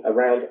moving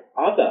around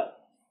other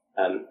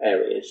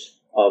areas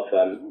of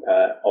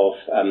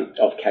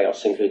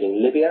chaos,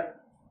 including Libya.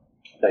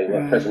 They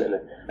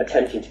were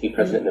attempting to be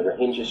present in the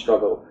Rohingya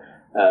struggle.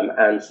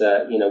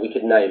 We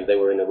could name, they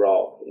were in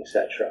Iraq,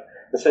 etc.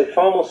 And so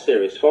far more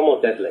serious, far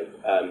more deadly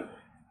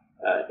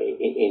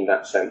in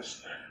that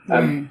sense.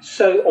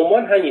 So on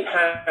one hand,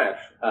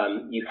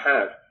 you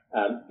have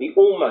the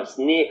almost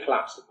near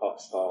collapse of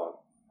Pakistan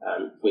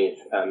with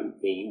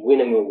the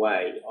winning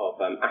away of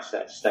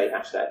state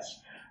assets,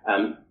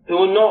 who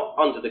are not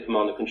under the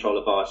command and control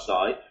of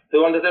ISI,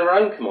 who are under their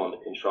own command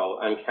and control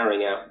and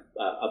carrying out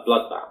a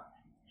bloodbath.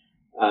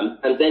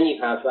 And then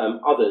you have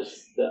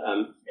others that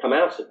come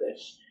out of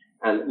this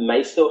and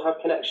may still have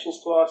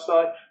connections to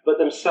ISI, but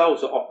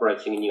themselves are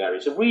operating in new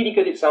areas. A really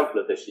good example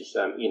of this is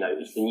the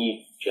new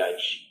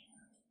Jaish.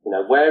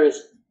 Where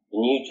is the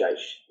new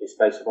Jaish? Its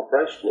base of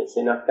operation? It's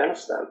in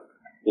Afghanistan.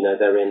 You know,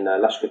 they're in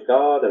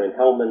Lashkar, they're in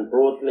Helmand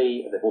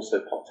broadly, they've also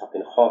popped up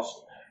in Host,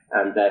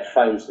 and their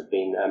phones have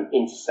been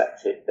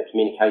intercepted, their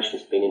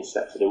communications have been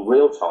intercepted in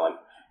real time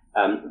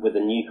with a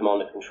new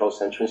command and control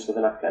centre in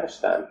southern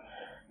Afghanistan.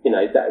 You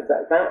know,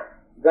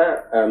 that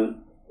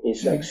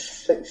is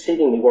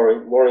exceedingly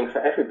worrying for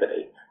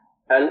everybody.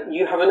 And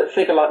you have a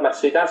figure like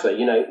Masood Azhar.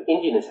 You know,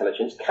 Indian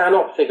intelligence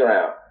cannot figure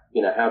out,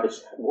 you know,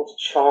 what a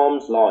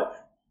charmed life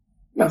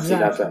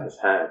Masood Azhar has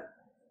had.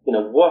 You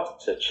know,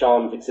 what a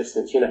charmed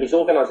existence. You know, his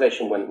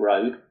organisation went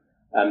rogue.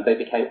 They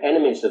became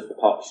enemies of the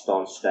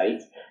Pakistan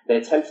state. They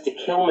attempted to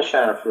kill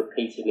Musharraf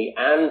repeatedly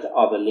and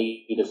other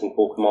leaders and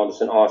corps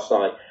commanders and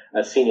ISI,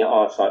 senior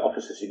ISI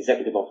officers,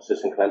 executive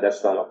officers and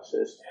clandestine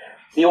officers.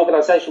 The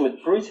organisation was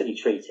brutally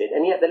treated,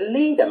 and yet the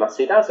leader,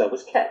 Masood Azhar,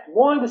 was kept.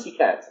 Why was he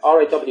kept?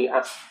 RAW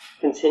asked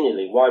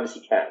continually, why was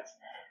he kept?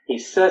 He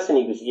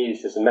certainly was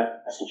used as a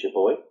messenger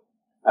boy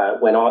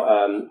when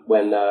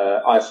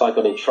ISI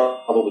got in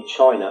trouble with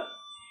China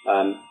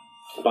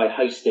by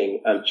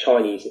hosting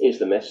Chinese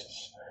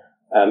Islamists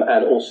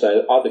and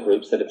also other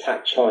groups that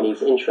attacked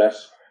Chinese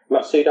interests.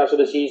 Masood Azhar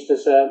was used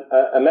as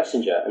a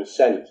messenger and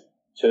sent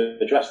to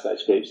address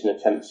those groups in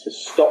attempts to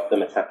stop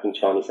them attacking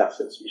Chinese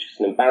assets, which was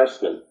an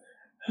embarrassment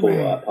for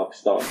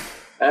Pakistan.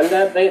 And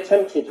they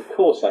attempted, of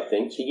course, I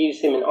think, to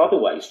use him in other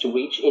ways to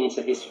reach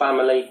into his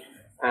family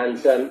and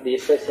the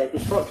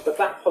associated fronts. But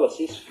that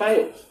policy has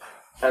failed.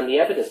 And the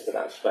evidence that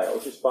that's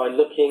failed is by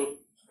looking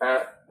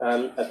at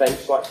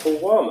events like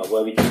Pulwama,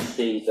 where we can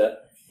see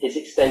that his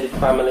extended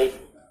family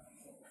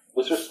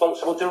was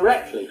responsible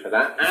directly for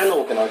that and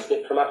organised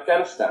it from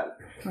Afghanistan.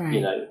 Right.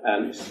 You know,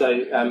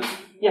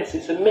 yes,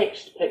 it's a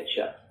mixed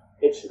picture.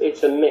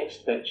 It's a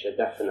mixed picture,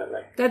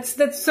 definitely.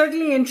 That's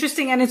certainly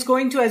interesting, and it's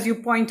going to, as you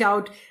point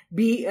out,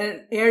 be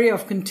an area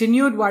of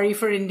continued worry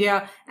for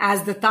India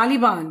as the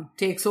Taliban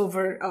takes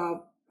over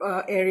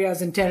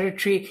areas and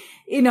territory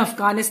in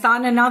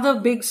Afghanistan. Another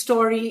big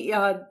story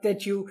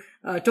that you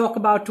talk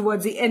about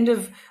towards the end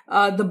of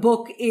the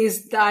book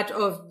is that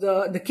of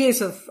the case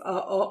of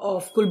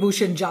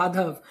Kulbhushan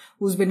Jadhav,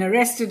 who's been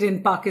arrested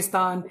in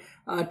Pakistan,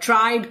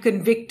 tried,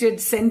 convicted,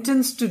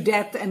 sentenced to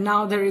death, and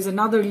now there is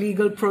another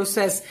legal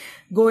process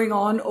going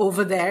on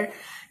over there.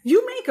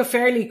 You make a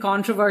fairly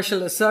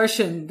controversial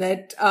assertion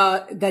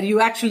that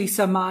you actually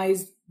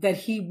surmised that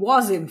he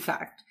was in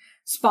fact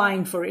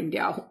spying for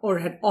India or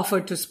had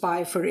offered to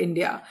spy for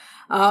India,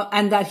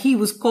 and that he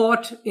was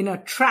caught in a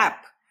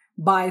trap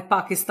by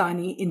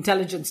Pakistani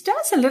intelligence. Tell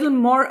us a little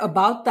more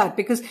about that,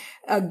 because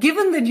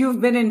given that you've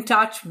been in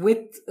touch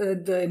with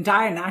the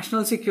entire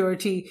National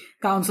Security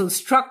Council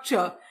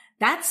structure,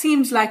 that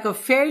seems like a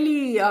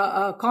fairly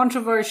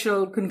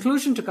controversial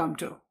conclusion to come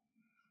to.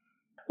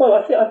 Well,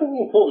 I think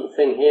the important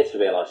thing here to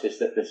realise is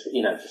that this,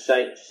 you know, to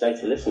say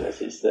to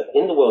listeners is that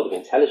in the world of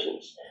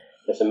intelligence,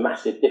 there's a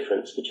massive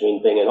difference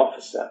between being an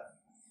officer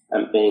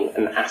and being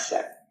an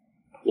asset.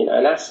 You know,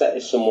 an asset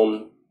is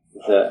someone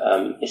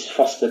that is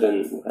fostered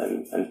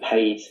and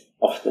paid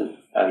often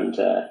and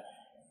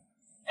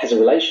has a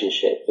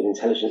relationship with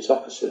intelligence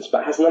officers,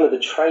 but has none of the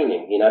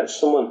training. You know, it's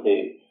someone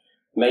who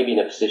may be in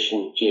a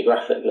position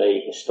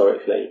geographically,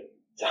 historically,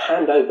 to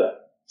hand over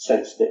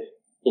sensitive,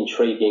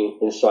 intriguing,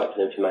 insightful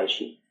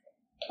information,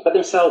 but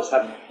themselves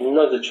have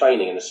none of the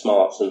training and the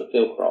smarts and the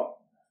fieldcraft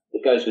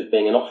that goes with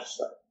being an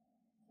officer.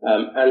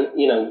 And,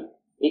 you know,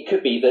 it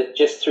could be that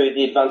just through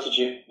the advantage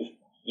of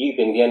you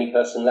being the only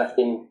person left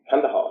in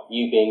Kandahar,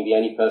 you being the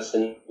only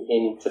person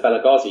in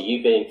Tabela Ghazi,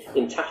 you being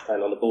in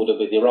Taftan on the border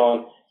with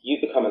Iran, you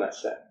become an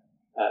asset,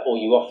 or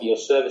you offer your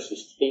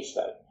services to be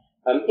so.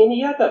 In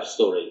the Yadav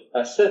story,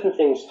 certain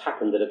things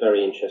happen that are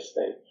very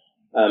interesting.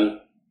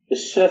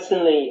 There's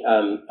certainly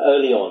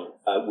early on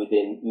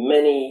within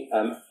many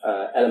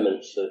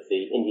elements of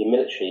the Indian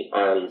military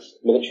and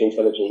military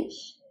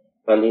intelligence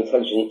and the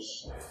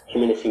intelligence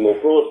community more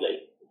broadly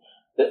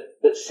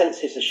that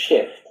senses a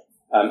shift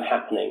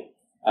happening,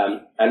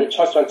 and it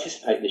tries to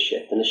anticipate the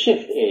shift. And the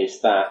shift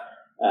is that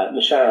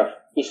Musharraf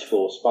is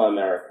forced by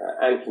America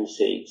and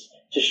concedes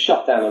to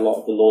shut down a lot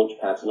of the launch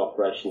pads and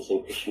operations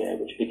in Kashmir,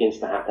 which begins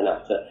to happen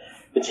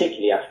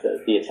particularly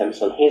after the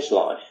attempts on his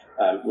life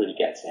really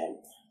get to him.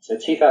 So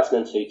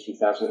 2002,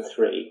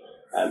 2003,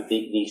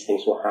 these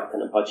things will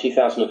happen. And by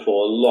 2004,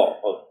 a lot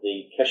of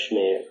the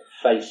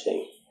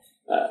Kashmir-facing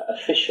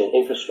official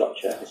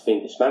infrastructure has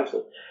been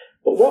dismantled.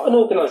 But what an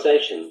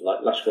organisation like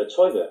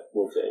Lashkar-e-Toiba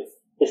will do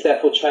is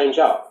therefore change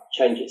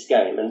its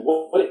game. And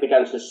what it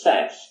began to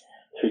assess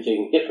through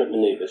doing different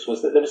manoeuvres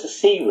was that there was a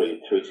sea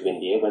route through to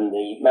India when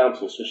the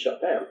mountains were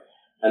shut down.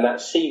 And that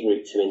sea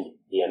route to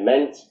India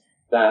meant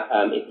that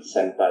it could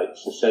send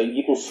boats. And so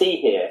you can see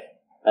here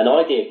an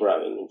idea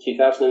growing in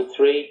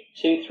 2003,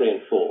 2, 3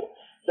 and 4,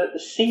 that the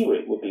sea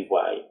route would be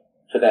way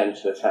for them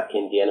to attack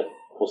India. And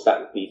of course that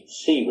would be the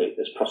sea route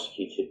that's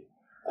prosecuted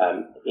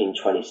in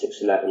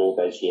 2611, all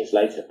those years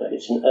later. But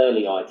it's an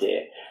early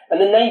idea.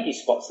 And the Navy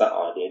spots that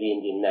idea, the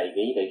Indian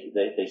Navy.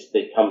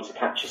 They come to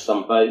capture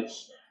some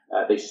boats.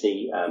 They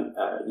see,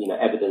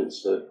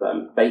 evidence of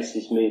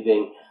bases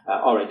moving.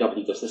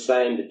 RAW does the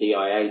same. The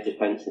DIA,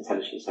 Defence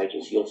Intelligence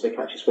Agency, also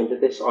catches wind of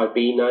this.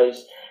 IB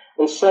knows.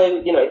 And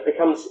so, it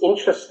becomes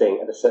interesting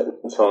at a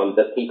certain time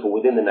that people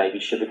within the Navy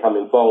should become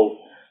involved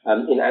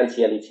in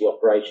anti-LET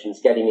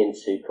operations. Getting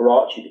into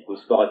Karachi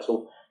becomes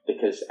vital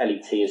because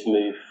LET has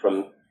moved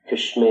from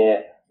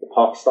Kashmir, the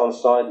Pakistan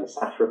side, and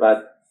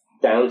Safarabad,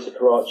 down to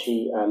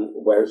Karachi,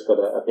 where it's got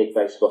a big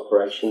base of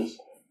operations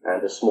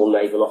and a small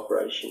naval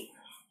operation.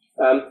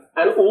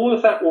 And all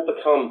of that will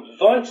become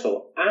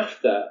vital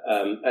after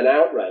an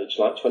outrage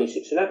like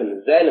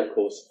 26/11. Then, of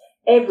course,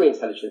 every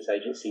intelligence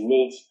agency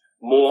needs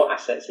more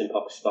assets in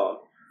Pakistan,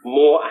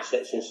 more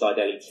assets inside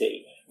LET,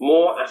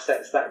 more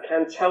assets that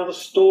can tell the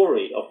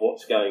story of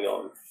what's going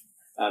on,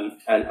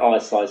 and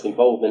ISI's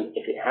involvement,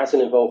 if it has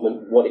an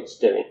involvement, what it's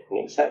doing,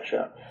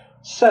 etc.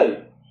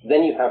 So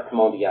then you have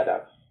Commander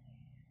Yadav,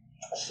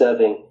 a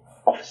serving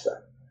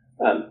officer,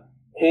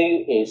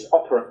 who is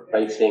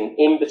operating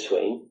in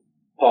between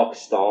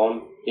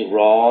Pakistan,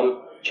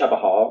 Iran,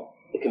 Chabahar,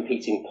 the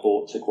competing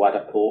ports,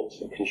 Gwadar port,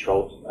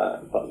 controlled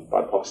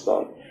by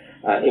Pakistan,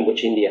 in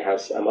which India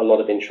has a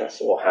lot of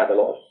interests, or had a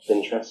lot of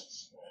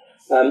interests.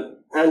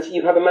 And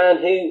you have a man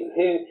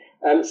who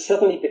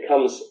suddenly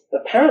becomes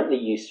apparently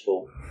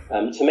useful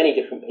to many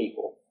different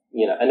people.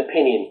 An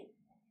opinion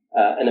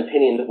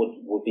that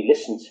would be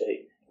listened to,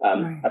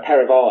 a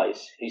pair of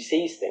eyes who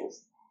sees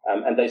things.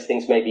 And those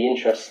things may be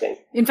interesting.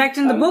 In fact,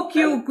 in the book,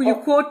 you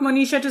quote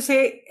Monisha to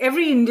say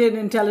every Indian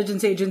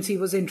intelligence agency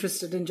was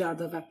interested in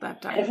Jadhav at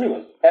that time.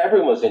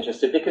 Everyone was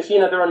interested because,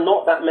 there are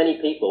not that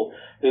many people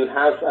who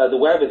have the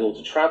wherewithal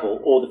to travel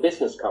or the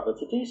business cover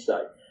to do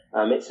so.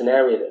 It's an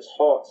area that's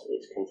hot,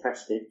 it's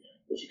contested,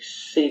 it's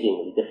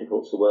exceedingly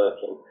difficult to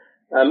work in.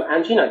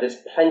 And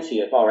there's plenty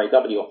of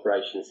RAW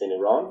operations in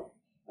Iran,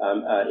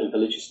 in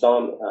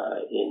Balochistan,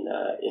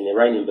 in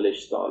Iranian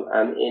Balochistan,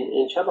 and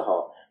in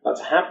Chabahar. But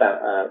to have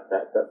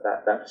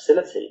that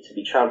facility, to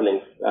be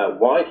travelling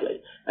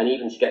widely, and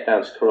even to get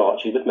down to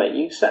Karachi would make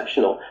you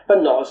exceptional,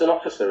 but not as an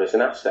officer, as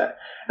an asset.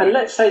 And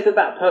let's say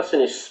that person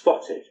is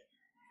spotted,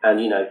 and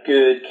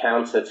good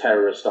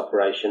counter-terrorist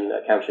operation,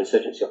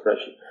 counter-insurgency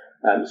operation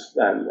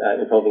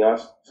involving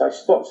ISI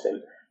spots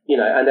him,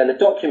 and then the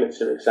documents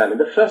are examined.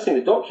 The first thing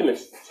the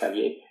documents tell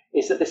you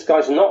is that this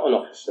guy's not an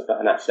officer but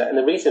an asset, and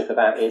the reason for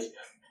that is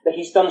that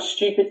he's done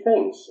stupid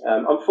things,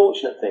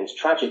 unfortunate things,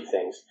 tragic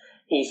things.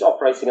 He's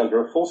operating under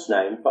a false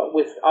name, but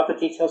with other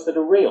details that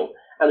are real.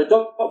 And the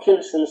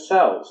documents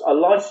themselves are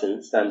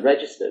licensed and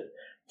registered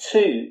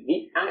to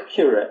the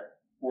accurate,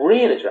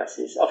 real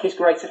addresses of his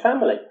greater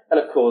family. And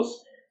of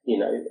course,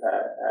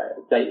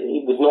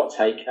 it would not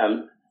take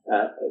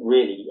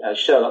really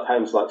Sherlock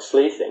Holmes-like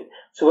sleuthing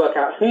to work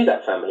out who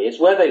that family is,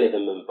 where they live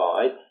in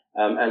Mumbai,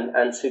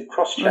 and to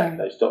cross-check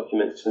those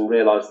documents and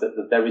realise that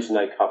there is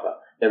no cover.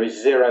 There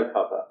is zero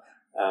cover.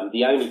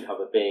 The only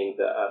cover being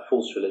that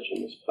false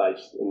religion was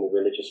placed in the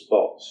religious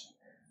box.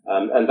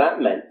 And that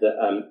meant that,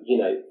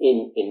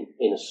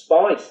 in a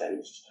spy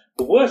sense,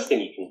 the worst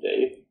thing you can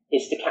do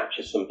is to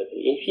capture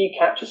somebody. If you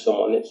capture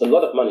someone, it's a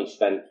lot of money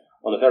spent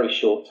on a very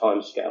short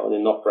time scale in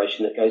an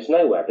operation that goes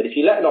nowhere. But if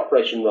you let an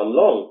operation run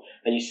long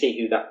and you see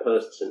who that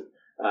person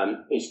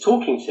is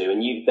talking to,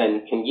 and you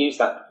then can use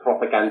that for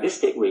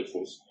propagandistic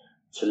reasons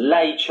to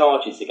lay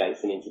charges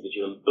against an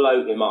individual and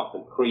blow him up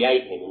and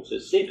create him into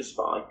a super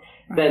spy,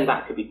 then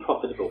that could be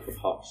profitable for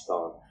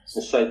Pakistan.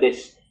 And so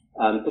this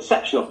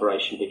perception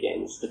operation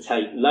begins to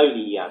take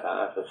lowly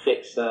Yadav, a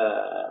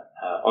fixer,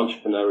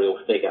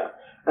 entrepreneurial figure,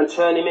 and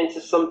turn him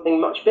into something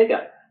much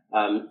bigger,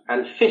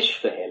 and fish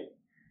for him,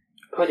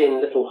 put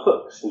in little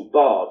hooks and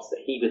barbs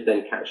that he would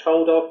then catch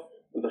hold of,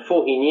 and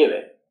before he knew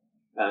it,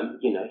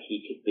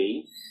 he could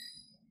be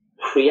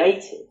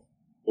created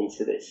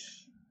into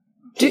this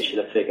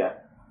titular figure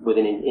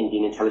within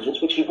Indian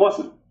intelligence, which he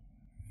wasn't.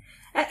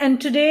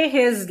 And today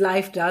his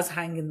life does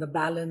hang in the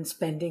balance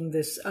pending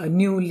this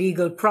new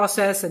legal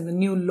process and the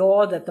new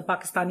law that the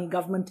Pakistani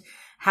government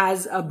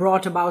has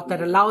brought about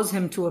that allows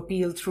him to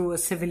appeal through a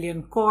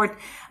civilian court.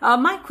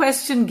 My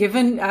question,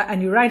 given,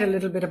 and you write a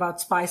little bit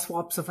about spy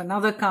swaps of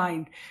another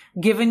kind,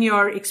 given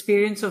your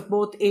experience of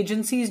both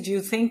agencies, do you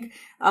think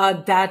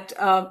that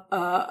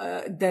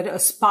a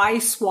spy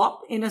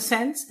swap, in a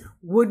sense,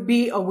 would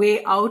be a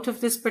way out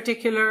of this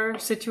particular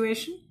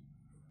situation?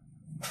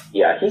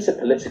 Yeah, he's a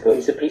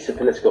piece of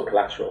political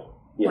collateral.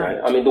 Right.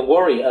 I mean, the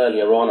worry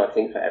earlier on, I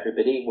think, for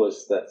everybody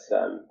was that,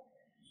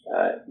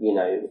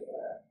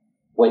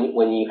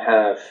 when you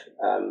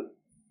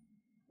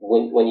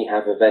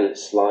have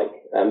events like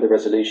the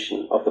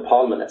resolution of the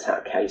Parliament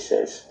attack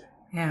cases,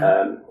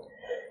 that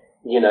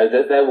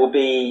there will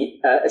be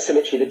a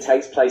symmetry that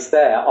takes place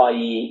there,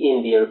 i.e.,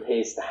 India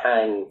appears to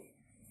hang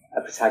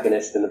a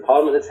protagonist in the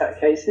Parliament attack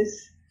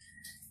cases,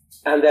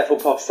 and therefore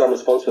Pakistan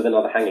responds with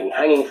another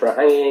hanging for a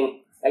hanging,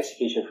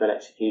 execution for an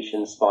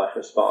execution, spy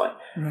for a spy.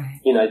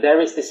 Right. There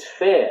is this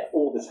fear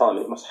all the time,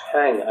 and it must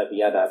hang over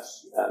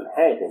Yadav's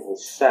head in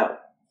his cell,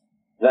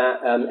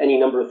 that any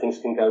number of things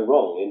can go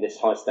wrong in this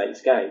high-stakes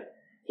game.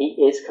 He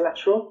is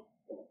collateral.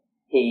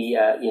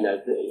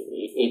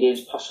 it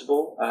is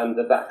possible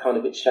that kind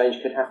of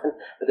exchange could happen.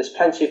 But there's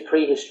plenty of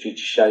prehistory to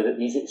show that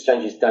these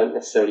exchanges don't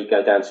necessarily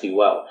go down too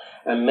well,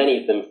 and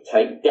many of them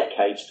take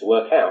decades to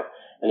work out.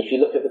 And if you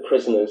look at the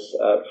prisoners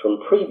from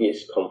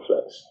previous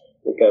conflicts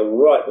that go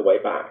right the way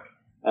back,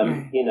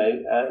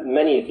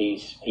 many of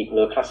these people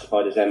who are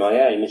classified as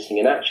MIA, missing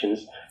in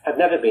actions, have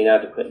never been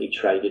adequately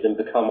traded and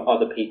become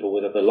other people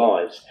with other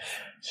lives.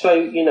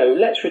 So,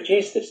 let's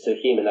reduce this to a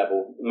human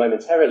level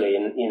momentarily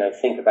and,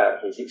 think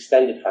about his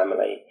extended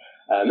family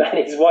and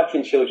his wife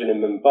and children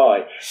in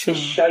Mumbai. Sure. It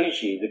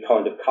shows you the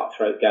kind of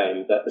cutthroat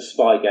game that the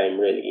spy game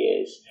really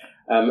is,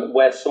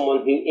 where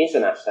someone who is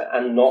an asset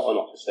and not an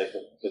officer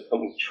can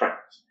become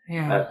trapped.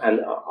 Yeah. And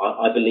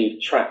I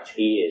believe trapped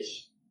he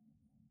is.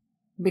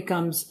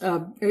 Becomes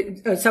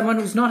someone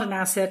who's not an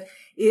asset,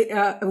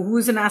 who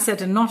is an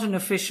asset and not an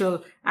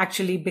official,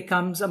 actually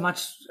becomes a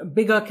much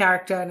bigger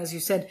character. And as you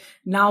said,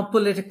 now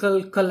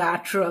political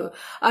collateral.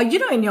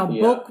 In your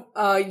book,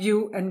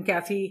 you and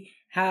Kathy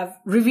have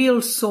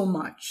revealed so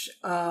much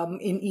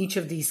in each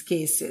of these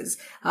cases.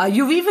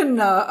 You've even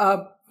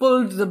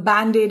pulled the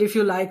Band-Aid, if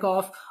you like,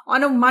 off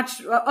on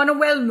a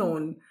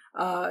well-known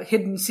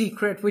hidden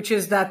secret, which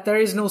is that there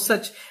is no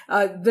such,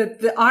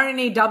 the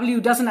RNAW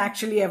doesn't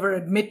actually ever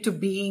admit to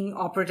being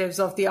operatives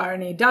of the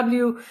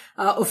RNAW.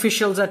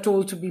 Officials are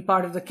told to be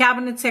part of the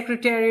cabinet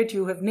secretariat.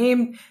 You have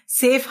named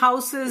safe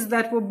houses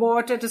that were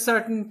bought at a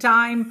certain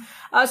time.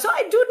 So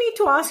I do need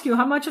to ask you,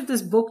 how much of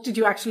this book did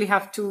you actually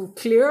have to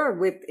clear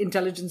with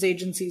intelligence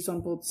agencies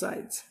on both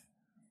sides?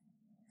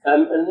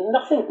 And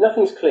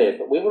nothing's clear,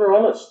 but we were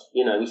honest.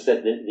 We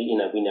said that,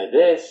 we know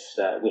this,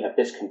 we have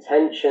this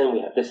contention,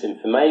 we have this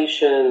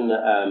information,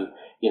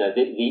 these are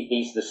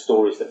the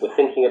stories that we're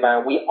thinking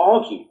about. We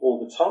argue all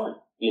the time.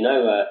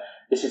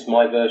 This is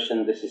my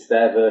version, this is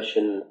their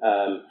version.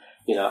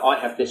 I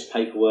have this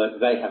paperwork,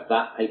 they have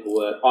that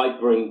paperwork. I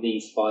bring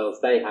these files,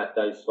 they have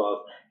those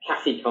files.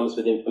 Kathy comes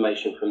with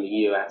information from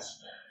the US,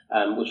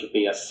 which would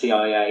be a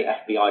CIA,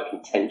 FBI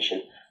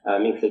contention.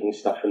 Including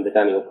stuff from the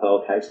Daniel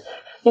Pearl case.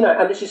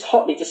 And this is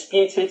hotly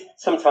disputed.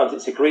 Sometimes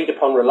it's agreed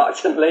upon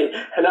reluctantly,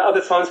 and at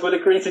other times we'll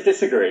agree to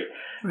disagree.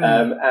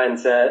 Right. I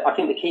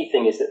think the key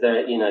thing is that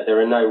there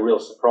are no real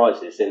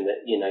surprises in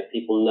that,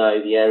 people know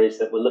the areas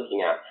that we're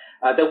looking at.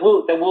 There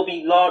will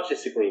be large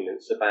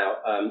disagreements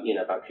about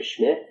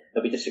Kashmir.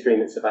 There'll be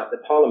disagreements about the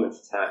Parliament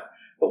attack.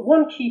 But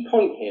one key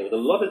point here with a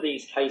lot of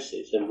these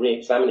cases and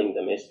re-examining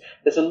them is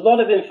there's a lot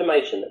of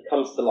information that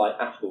comes to light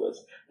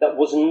afterwards that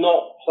was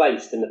not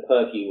placed in the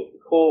purview of the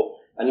court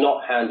and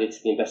not handed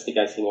to the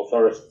investigating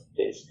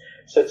authorities.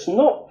 So it's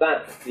not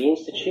that the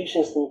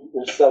institutions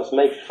themselves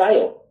may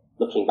fail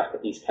looking back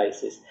at these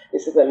cases.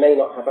 It's that they may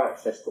not have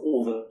access to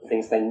all the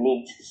things they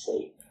need to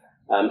see.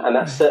 And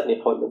that's certainly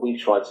a point that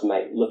we've tried to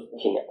make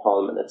looking at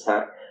Parliament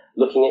attack.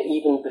 Looking at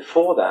even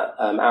before that,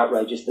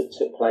 outrages that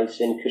took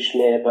place in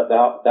Kashmir, but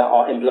that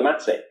are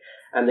emblematic.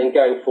 And then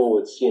going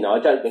forwards, I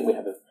don't think we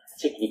have a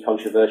particularly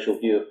controversial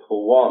view of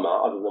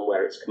Pulwama, other than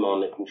where its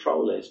command and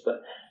control is.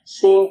 But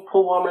seeing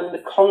Pulwama in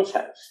the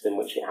context in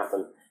which it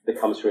happened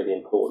becomes really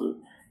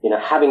important.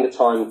 Having the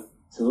time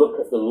to look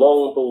at the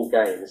long ball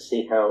game and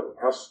see how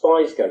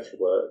spies go to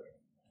work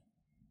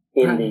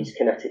in these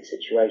kinetic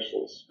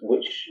situations,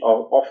 which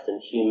are often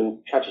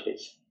human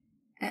tragedies.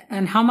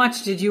 And how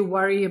much did you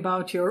worry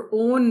about your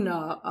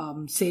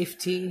own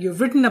safety?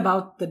 You've written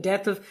about the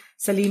death of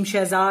Salim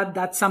Shehzad.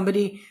 That's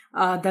somebody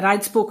that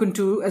I'd spoken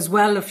to as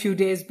well a few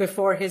days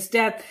before his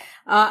death.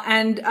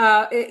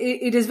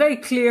 It is very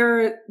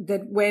clear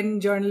that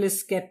when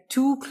journalists get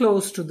too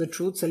close to the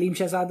truth, Salim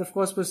Shehzad, of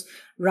course, was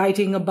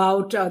writing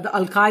about the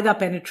Al-Qaeda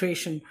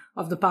penetration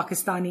of the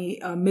Pakistani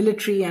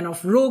military and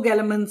of rogue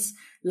elements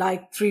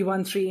like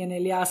 313 and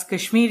Ilyas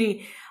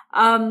Kashmiri.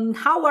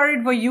 How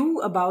worried were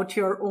you about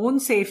your own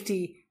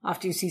safety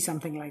after you see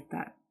something like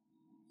that?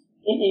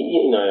 We're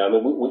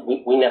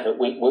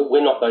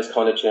not those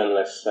kind of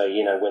journalists. So,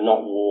 we're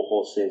not war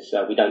horses.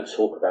 We don't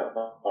talk about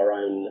our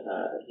own,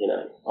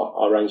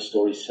 our own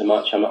stories so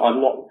much. I'm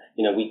not,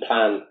 we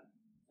plan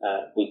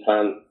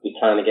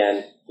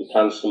again, we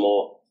plan some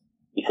more,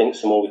 we think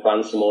some more, we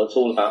plan some more. It's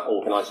all about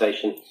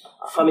organisation.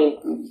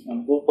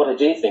 What I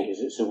do think is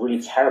it's a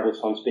really terrible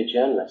time to be a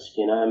journalist,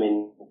 and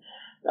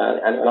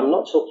I'm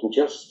not talking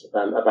just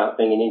about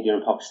being in India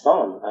and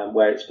Pakistan,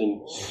 where it's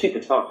been super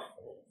tough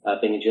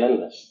being a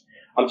journalist.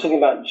 I'm talking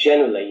about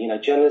generally,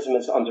 journalism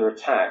is under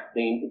attack.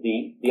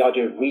 The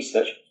idea of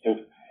research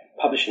and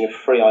publishing of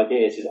free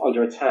ideas is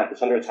under attack.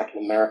 It's under attack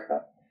in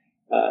America.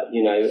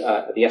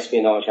 The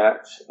Espionage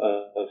Act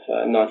of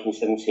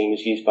 1917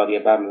 was used by the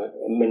Obama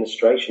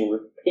administration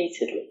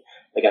repeatedly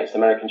against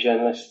American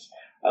journalists.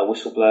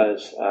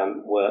 Whistleblowers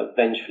were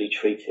vengefully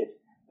treated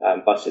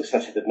by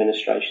successive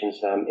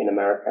administrations in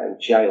America and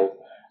jailed.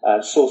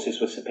 Sources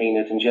were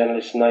subpoenaed and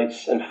journalists'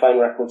 notes and phone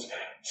records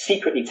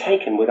secretly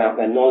taken without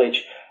their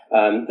knowledge.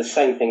 The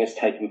same thing has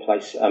taken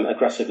place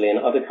aggressively in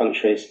other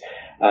countries.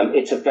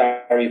 It's a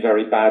very,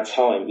 very bad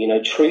time.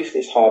 Truth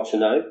is hard to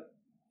know.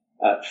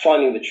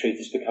 Finding the truth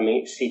is becoming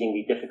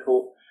exceedingly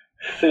difficult.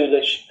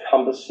 foolish,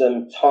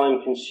 cumbersome,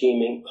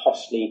 time-consuming,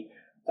 costly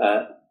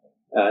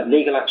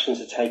legal actions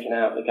are taken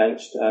out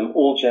against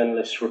all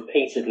journalists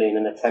repeatedly in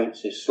an attempt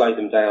to slow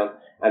them down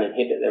and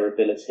inhibit their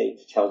ability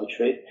to tell the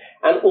truth.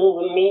 And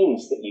all the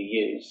means that you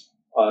use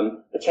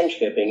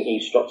potentially are being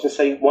eavesdropped. And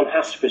so one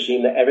has to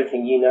presume that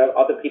everything you know,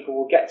 other people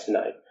will get to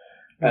know.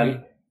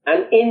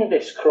 And in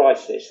this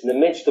crisis, in the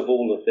midst of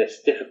all of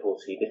this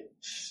difficulty,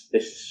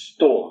 this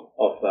storm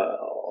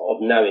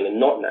of knowing and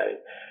not knowing,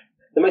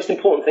 the most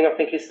important thing, I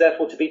think, is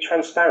therefore to be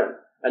transparent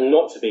and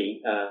not to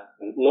be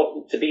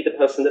the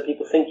person that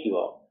people think you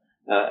are,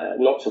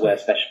 not to wear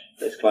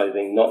specialist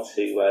clothing, not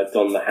to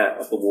don the hat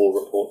of the war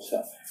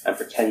reporter and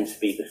pretend to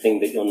be the thing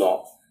that you're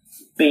not.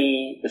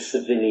 Be the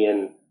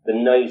civilian, the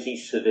nosy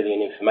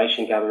civilian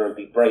information gatherer, and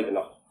be brave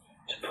enough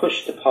to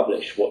push to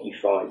publish what you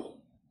find.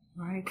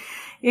 Right.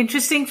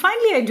 Interesting.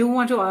 Finally, I do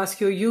want to ask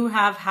you, you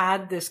have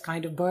had this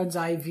kind of bird's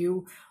eye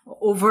view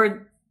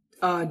over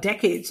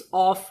decades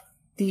of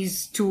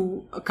these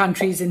two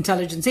countries'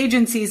 intelligence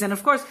agencies. And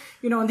of course,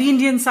 on the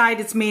Indian side,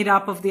 it's made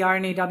up of the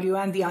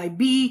RNAW and the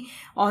IB.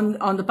 On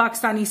the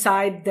Pakistani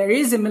side, there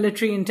is a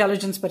military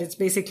intelligence, but it's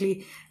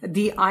basically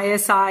the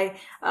ISI.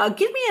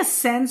 Give me a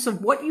sense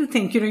of what you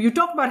think. You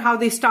talk about how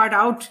they start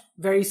out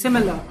very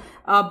similar.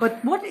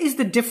 But what is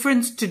the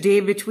difference today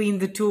between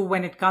the two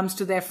when it comes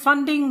to their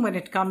funding, when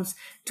it comes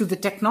to the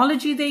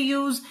technology they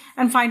use,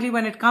 and finally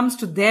when it comes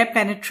to their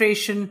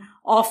penetration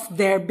of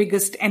their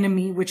biggest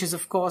enemy, which is,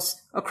 of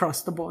course,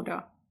 across the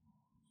border?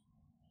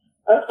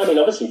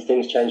 Obviously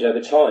things change over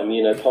time.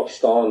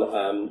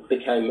 Pakistan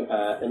became,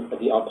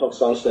 the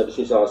Pakistan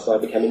Services ISI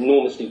became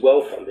enormously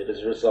well-funded as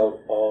a result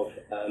of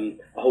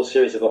a whole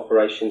series of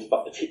operations,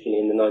 but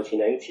particularly in the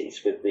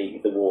 1980s with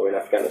the war in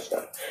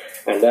Afghanistan.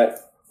 And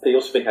they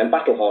also became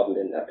battle-hardened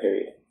in that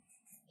period.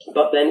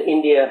 But then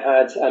India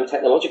had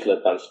technological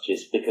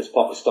advantages because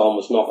Pakistan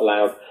was not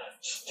allowed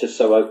to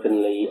so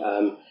openly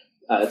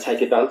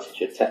take advantage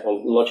of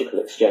technological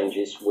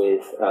exchanges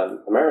with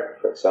America,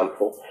 for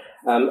example.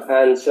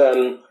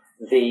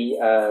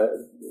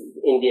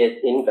 India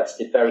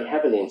invested very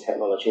heavily in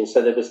technology, and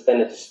so there was then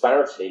a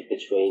disparity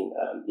between,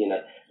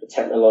 the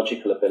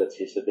technological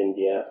abilities of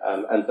India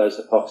and those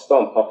of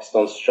Pakistan.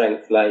 Pakistan's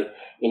strength lay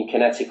in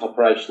kinetic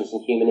operations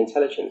and human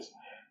intelligence.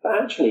 But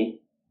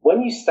actually,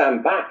 when you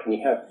stand back and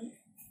you have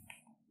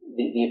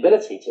the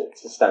ability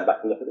to stand back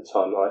and look at the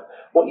timeline,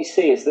 what you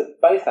see is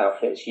that both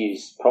outfits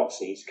use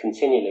proxies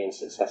continually and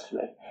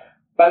successfully.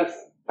 Both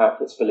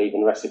outfits believe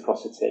in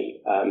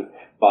reciprocity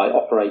by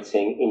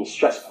operating in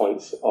stress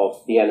points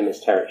of the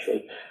enemy's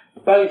territory.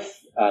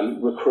 Both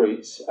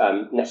recruit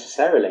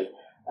necessarily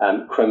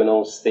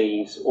criminals,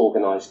 thieves,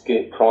 organised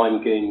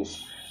crime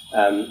goons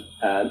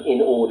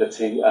in order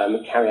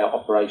to carry out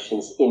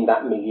operations in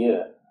that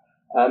milieu.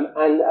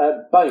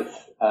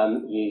 Both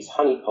use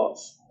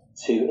honeypots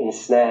to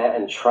ensnare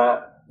and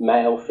trap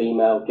male,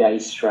 female, gay,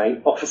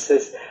 straight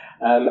officers,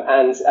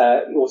 and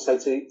also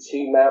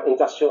to mount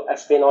industrial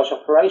espionage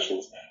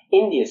operations.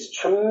 India's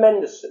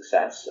tremendous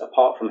success,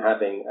 apart from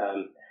having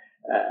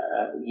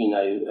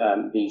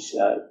these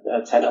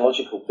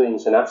technological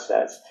boons and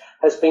assets,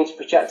 has been to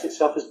project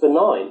itself as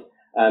benign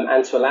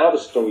and to allow the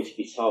story to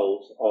be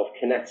told of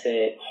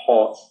kinetic,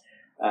 hot,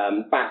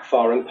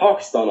 backfiring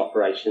Pakistan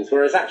operations,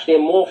 whereas actually a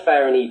more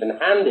fair and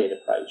even-handed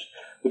approach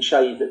would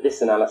show you that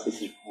this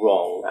analysis is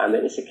wrong and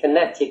that it's a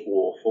kinetic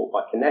war fought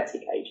by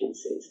kinetic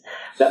agencies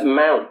that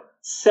mount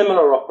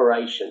similar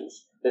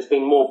operations. There's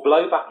been more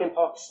blowback in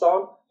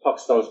Pakistan.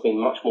 Pakistan's been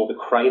much more the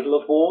cradle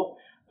of war,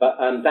 but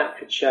that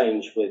could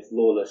change with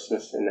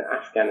lawlessness in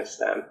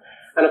Afghanistan.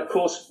 And of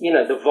course,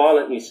 the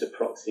violent use of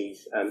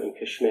proxies in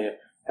Kashmir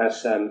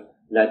has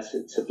led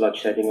to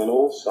bloodshedding on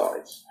all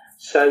sides.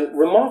 So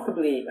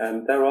remarkably,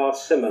 there are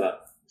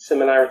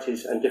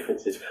similarities and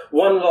differences.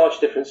 One large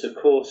difference, of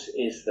course,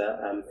 is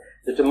that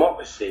the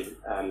democracy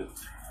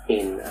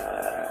in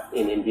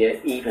India,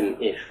 even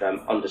if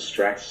under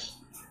stress,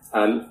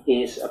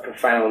 is a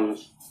profound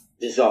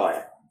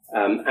desire.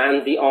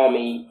 And the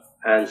army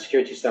and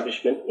security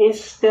establishment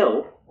is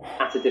still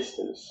at a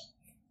distance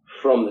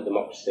from the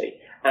democracy.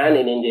 And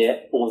in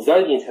India,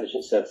 although the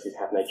intelligence services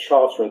have no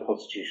charter and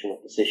constitutional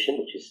position,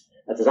 which is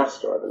a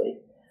disaster, I believe,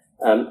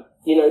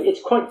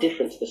 it's quite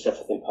different to the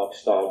setup in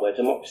Pakistan, where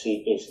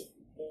democracy is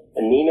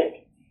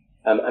anemic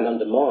and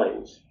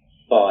undermined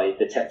by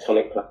the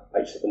tectonic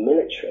plates of the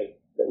military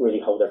that really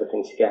hold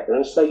everything together.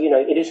 And so,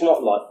 it is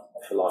not like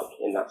for like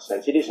in that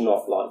sense. It is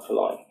not like for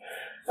like.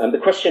 The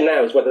question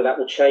now is whether that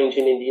will change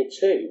in India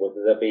too,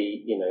 whether there'll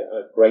be,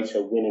 a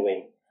greater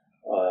winnowing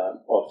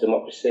of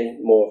democracy,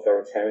 more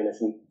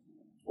authoritarianism.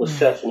 We're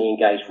certainly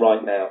engaged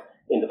right now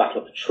in the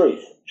battle for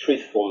truth,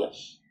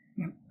 truthfulness,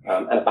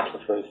 and a battle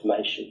for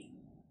information.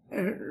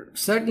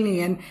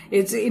 Certainly. And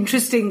it's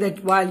interesting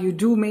that while you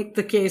do make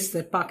the case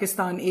that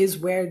Pakistan is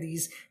where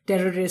these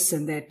terrorists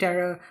and their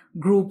terror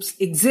groups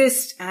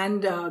exist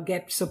and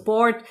get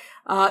support,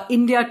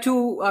 India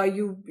too,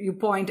 you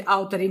point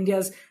out that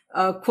India's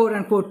quote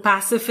unquote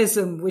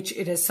pacifism, which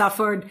it has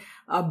suffered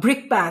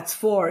brickbats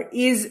for,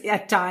 is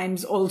at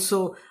times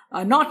also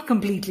not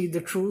completely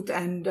the truth.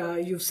 And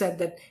you've said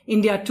that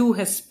India too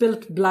has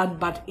spilt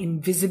blood, but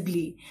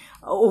invisibly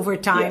over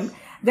time. Yes.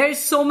 There's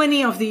so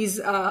many of these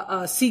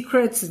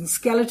secrets and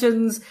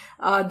skeletons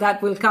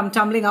that will come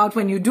tumbling out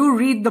when you do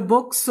read the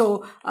book.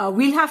 So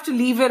we'll have to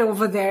leave it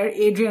over there.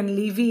 Adrian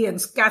Levy and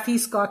Kathy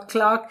Scott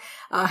Clark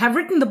have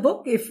written the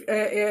book.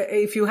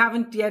 If you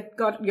haven't yet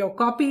got your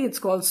copy, it's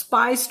called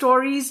Spy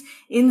Stories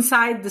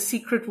Inside the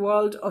Secret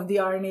World of the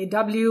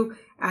RNAW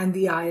and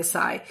the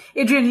ISI.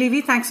 Adrian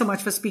Levy, thanks so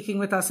much for speaking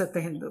with us at The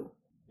Hindu.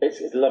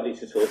 It's lovely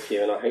to talk to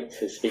you, and I hope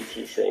to speak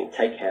to you soon.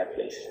 Take care,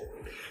 please.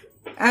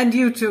 And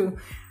you too.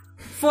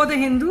 For The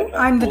Hindu,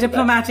 I'm the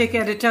diplomatic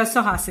editor,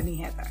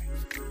 Suhasini Haidar.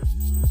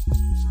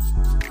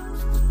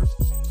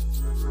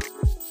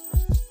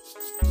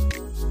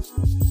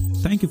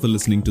 Thank you for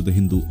listening to The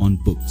Hindu on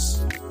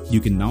Books.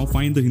 You can now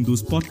find The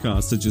Hindu's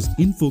podcasts such as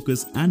In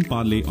Focus and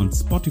Parlay on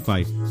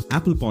Spotify,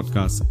 Apple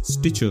Podcasts,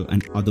 Stitcher,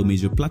 and other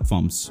major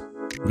platforms.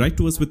 Write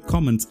to us with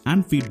comments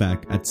and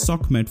feedback at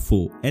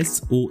socmed4,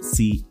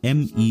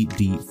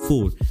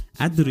 SOCMED4,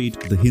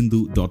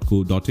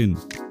 @thehindu.co.in.